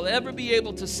disciples will ever be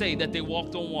able to say that they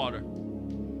walked on water.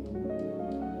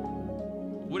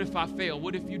 What if I fail?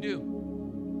 What if you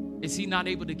do? Is he not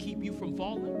able to keep you from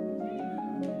falling?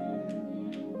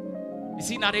 Is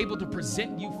he not able to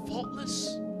present you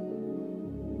faultless?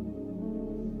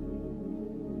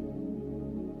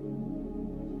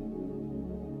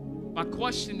 My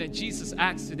question that Jesus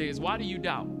asked today is, why do you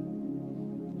doubt?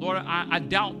 Lord, I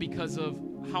doubt because of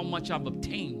how much I've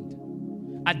obtained.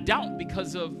 I doubt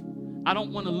because of I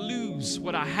don't want to lose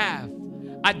what I have.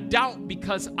 I doubt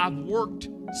because I've worked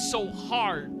so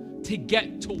hard to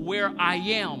get to where I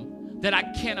am that I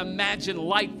can't imagine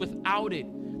life without it.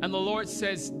 And the Lord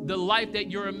says, the life that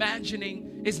you're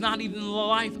imagining is not even the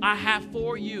life I have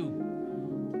for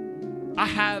you. I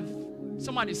have,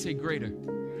 somebody say greater.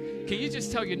 Can you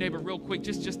just tell your neighbor real quick,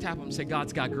 just tap him and say,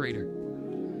 God's got greater.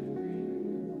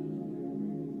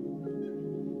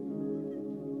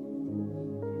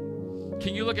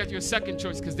 Can you look at your second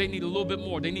choice? Because they need a little bit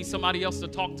more. They need somebody else to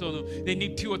talk to them. They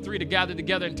need 2 or 3 to gather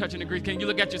together and touch and agree. Can you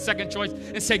look at your second choice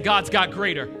and say, God's got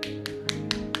greater?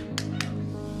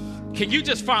 Can you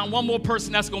just find one more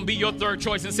person that's going to be your third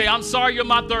choice and say, I'm sorry you're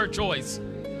my third choice,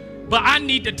 but I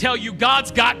need to tell you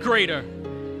God's got greater.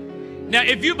 Now,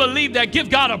 if you believe that, give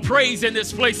God a praise in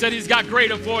this place that he's got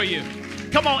greater for you.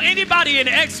 Come on, anybody in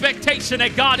expectation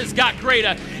that God has got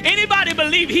greater? Anybody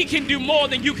believe he can do more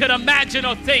than you could imagine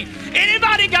or think?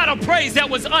 Anybody got a praise that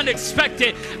was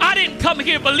unexpected? I didn't come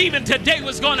here believing today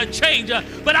was going to change,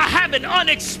 but I have an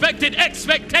unexpected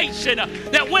expectation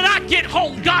that when I get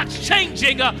home, God's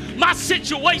changing my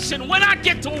situation. When I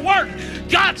get to work,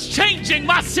 God's changing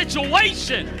my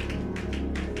situation.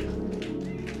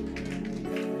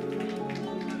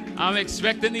 I'm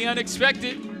expecting the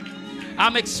unexpected.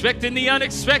 I'm expecting the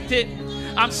unexpected.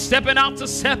 I'm stepping out to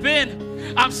step in.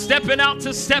 I'm stepping out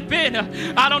to step in.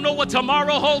 I don't know what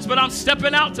tomorrow holds, but I'm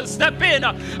stepping out to step in.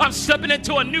 I'm stepping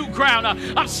into a new ground.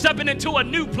 I'm stepping into a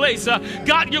new place.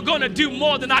 God, you're going to do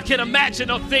more than I can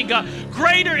imagine or think.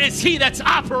 Greater is he that's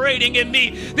operating in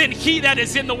me than he that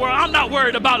is in the world. I'm not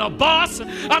worried about a boss.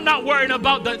 I'm not worried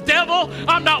about the devil.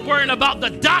 I'm not worried about the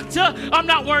doctor. I'm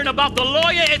not worried about the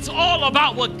lawyer. It's all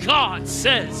about what God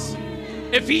says.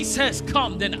 If he says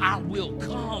come, then I will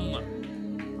come.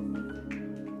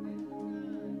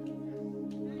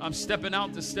 I'm stepping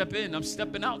out to step in. I'm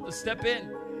stepping out to step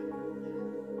in.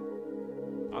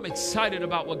 I'm excited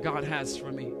about what God has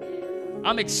for me.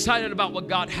 I'm excited about what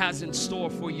God has in store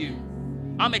for you.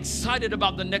 I'm excited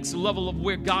about the next level of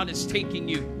where God is taking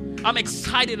you. I'm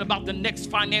excited about the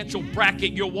next financial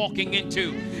bracket you're walking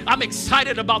into. I'm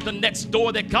excited about the next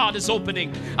door that God is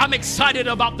opening. I'm excited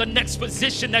about the next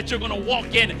position that you're going to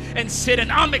walk in and sit in.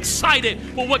 I'm excited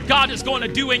for what God is going to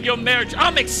do in your marriage.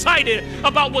 I'm excited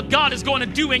about what God is going to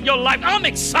do in your life. I'm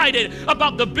excited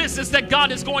about the business that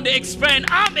God is going to expand.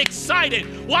 I'm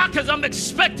excited. Why? Because I'm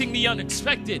expecting the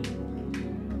unexpected.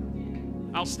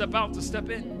 I'll step out to step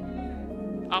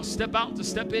in. I'll step out to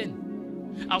step in.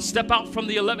 I'll step out from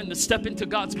the 11 to step into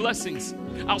God's blessings.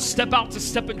 I'll step out to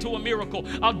step into a miracle.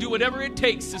 I'll do whatever it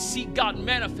takes to see God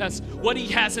manifest what he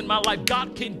has in my life.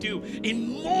 God can do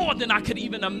in more than I could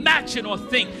even imagine or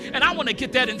think. And I want to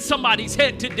get that in somebody's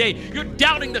head today. You're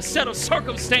doubting the set of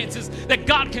circumstances that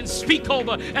God can speak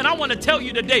over. And I want to tell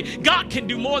you today, God can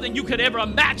do more than you could ever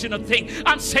imagine or think.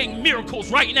 I'm saying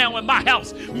miracles right now in my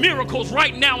house. Miracles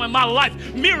right now in my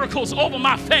life. Miracles over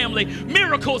my family.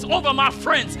 Miracles over my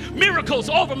friends. Miracles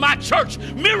over my church.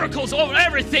 Miracles over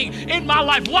everything in my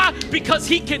life. Why? Because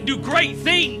he can do great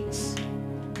things.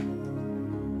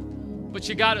 But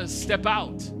you got to step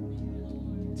out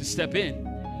to step in.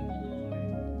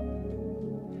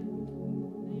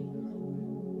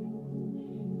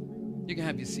 You can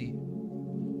have your seat.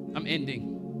 I'm ending.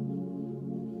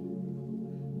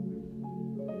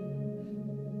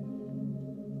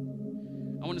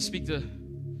 I want to speak to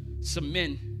some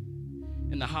men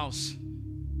in the house.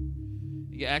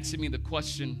 You're asking me the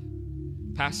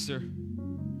question, Pastor,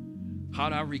 how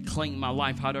do I reclaim my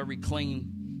life? How do I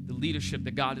reclaim the leadership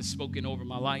that God has spoken over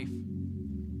my life?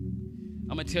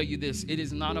 I'm going to tell you this. It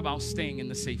is not about staying in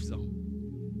the safe zone.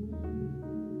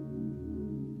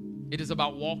 It is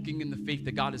about walking in the faith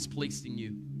that God has placed in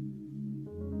you.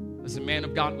 As a man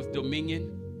of God with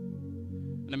dominion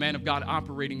and a man of God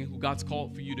operating in who God's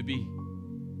called for you to be,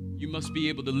 you must be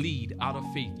able to lead out of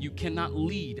faith. You cannot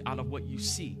lead out of what you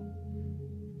see.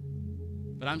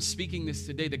 But I'm speaking this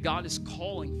today that God is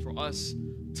calling for us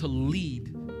to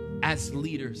lead as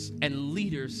leaders, and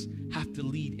leaders have to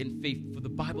lead in faith. For the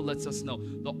Bible lets us know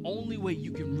the only way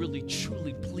you can really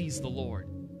truly please the Lord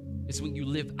is when you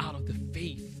live out of the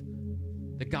faith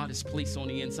that God has placed on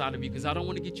the inside of you. Because I don't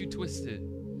want to get you twisted.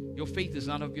 Your faith is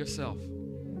not of yourself,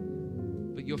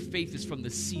 but your faith is from the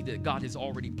seed that God has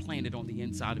already planted on the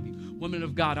inside of you. Women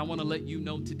of God, I want to let you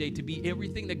know today, to be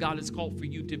everything that God has called for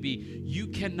you to be, you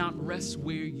cannot rest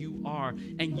where you are,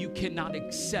 and you cannot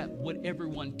accept what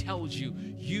everyone tells you.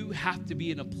 You have to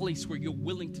be in a place where you're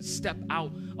willing to step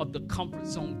out of the comfort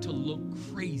zone to look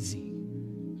crazy.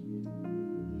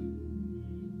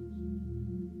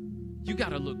 You got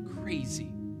to look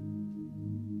crazy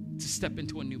to step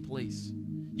into a new place.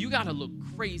 You got to look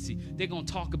crazy. They're going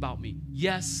to talk about me.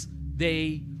 Yes,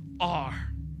 they are.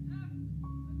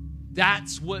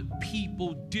 That's what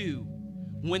people do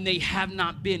when they have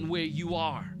not been where you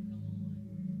are.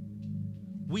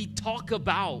 We talk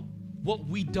about what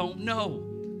we don't know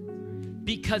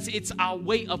because it's our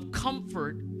way of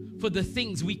comfort for the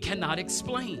things we cannot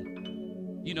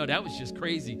explain. You know, that was just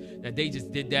crazy that they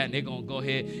just did that and they're going to go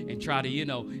ahead and try to,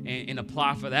 and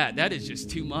apply for that. That is just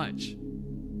too much.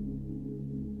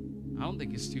 I don't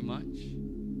think it's too much.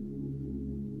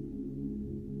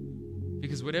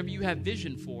 Because whatever you have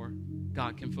vision for,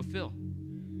 God can fulfill.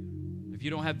 If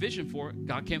you don't have vision for it,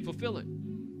 God can't fulfill it.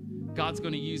 God's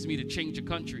going to use me to change a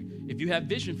country. If you have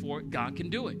vision for it, God can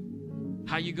do it.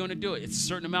 How are you going to do it? It's a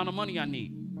certain amount of money I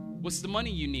need. What's the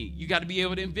money you need? You got to be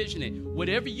able to envision it.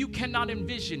 Whatever you cannot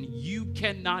envision, you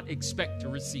cannot expect to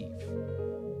receive.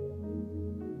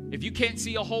 If you can't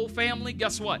see a whole family,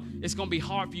 guess what? It's going to be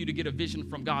hard for you to get a vision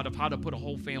from God of how to put a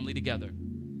whole family together.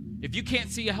 If you can't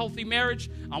see a healthy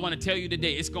marriage, I want to tell you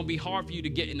today, it's going to be hard for you to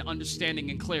get an understanding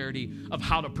and clarity of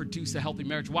how to produce a healthy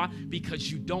marriage. Why?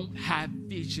 Because you don't have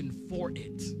vision for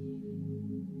it.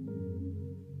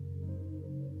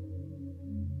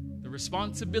 The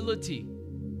responsibility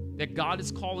that God is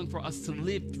calling for us to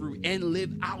live through and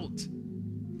live out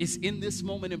is in this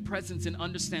moment in presence and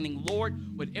understanding, Lord,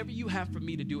 whatever you have for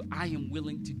me to do, I am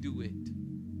willing to do it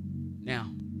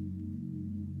now.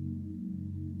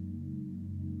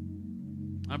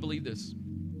 I believe this.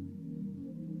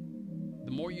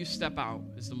 The more you step out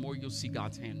is the more you'll see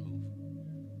God's hand move.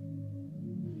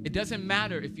 It doesn't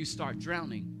matter if you start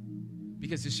drowning,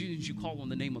 because as soon as you call on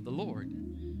the name of the Lord,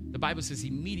 the Bible says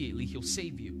immediately he'll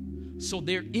save you. So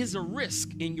there is a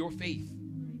risk in your faith.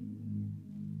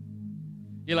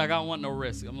 You're like, I don't want no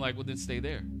risk. I'm like, well, then stay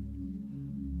there.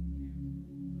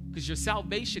 Because your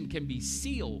salvation can be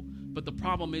sealed, but the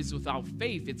problem is without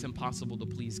faith, it's impossible to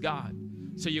please God.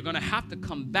 So you're going to have to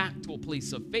come back to a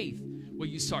place of faith where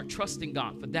you start trusting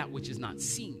God for that which is not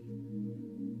seen.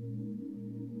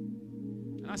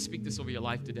 And I speak this over your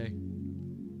life today.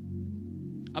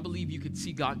 I believe you could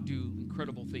see God do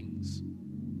incredible things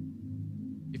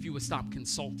if you would stop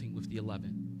consulting with the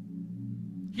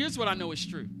 11. Here's what I know is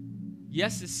true.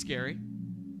 Yes, it's scary.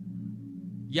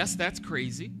 Yes, that's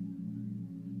crazy.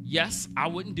 Yes, I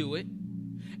wouldn't do it.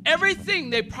 Everything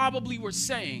they probably were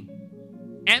saying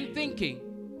and thinking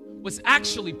was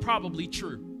actually probably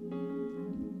true.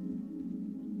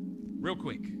 Real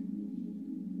quick.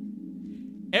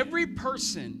 Every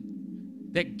person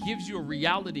that gives you a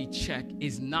reality check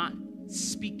is not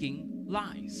speaking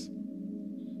lies.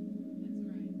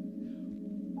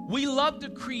 We love to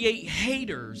create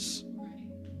haters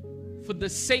for the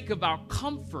sake of our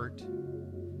comfort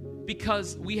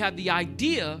because we have the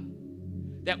idea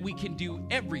that we can do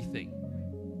everything.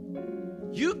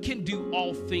 You can do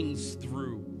all things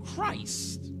through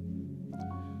Christ.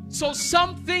 So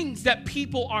some things that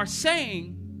people are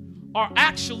saying are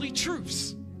actually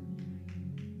truths.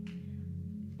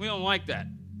 We don't like that.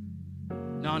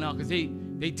 No, because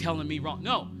they telling me wrong.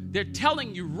 No, they're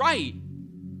telling you right.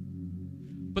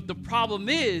 But the problem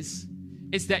is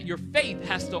that your faith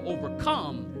has to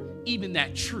overcome even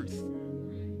that truth.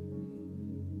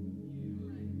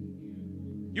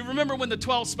 You remember when the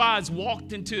 12 spies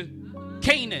walked into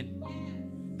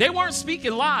Canaan? They weren't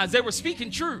speaking lies. They were speaking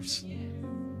truths.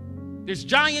 There's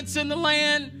giants in the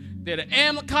land. They're the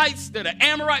Amalekites. They're the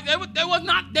Amorites.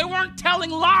 They weren't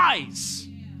telling lies.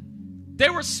 They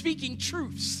were speaking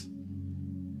truths.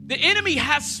 The enemy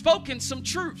has spoken some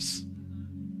truths.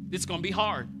 It's going to be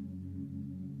hard.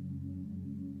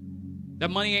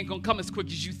 That money ain't going to come as quick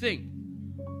as you think.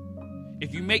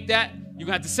 If you make that, you're going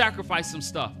to have to sacrifice some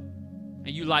stuff. And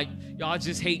you like, y'all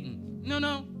just hating.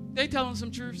 No, they telling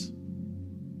some truths.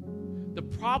 The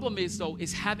problem is, though,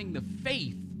 is having the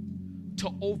faith to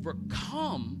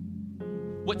overcome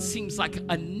what seems like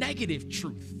a negative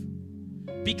truth.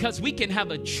 Because we can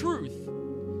have a truth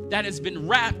that has been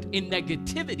wrapped in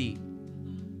negativity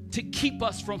to keep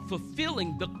us from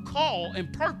fulfilling the call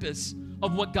and purpose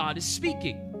of what God is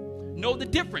speaking. Know the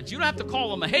difference. You don't have to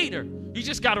call them a hater. You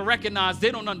just got to recognize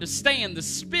they don't understand the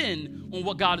spin on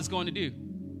what God is going to do.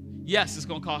 Yes, it's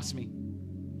going to cost me.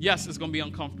 Yes, it's going to be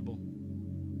uncomfortable.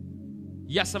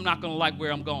 Yes, I'm not going to like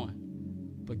where I'm going.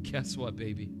 But guess what,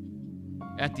 baby?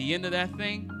 At the end of that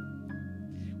thing,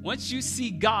 once you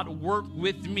see God work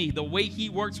with me the way he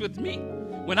works with me,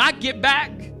 when I get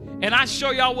back and I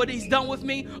show y'all what he's done with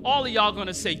me, all of y'all going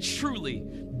to say, truly,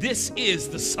 this is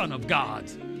the Son of God.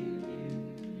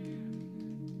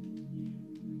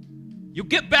 You'll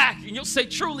get back and you'll say,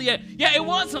 truly, yeah, it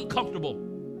was uncomfortable.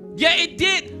 Yeah, it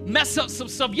did mess up some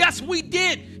stuff. Yes, we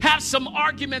did have some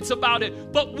arguments about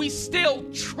it, but we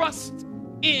still trust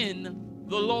in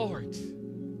the Lord.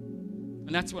 And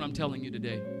that's what I'm telling you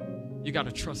today. You got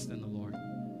to trust in the Lord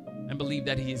and believe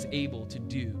that he is able to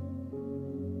do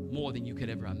more than you could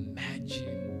ever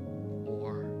imagine.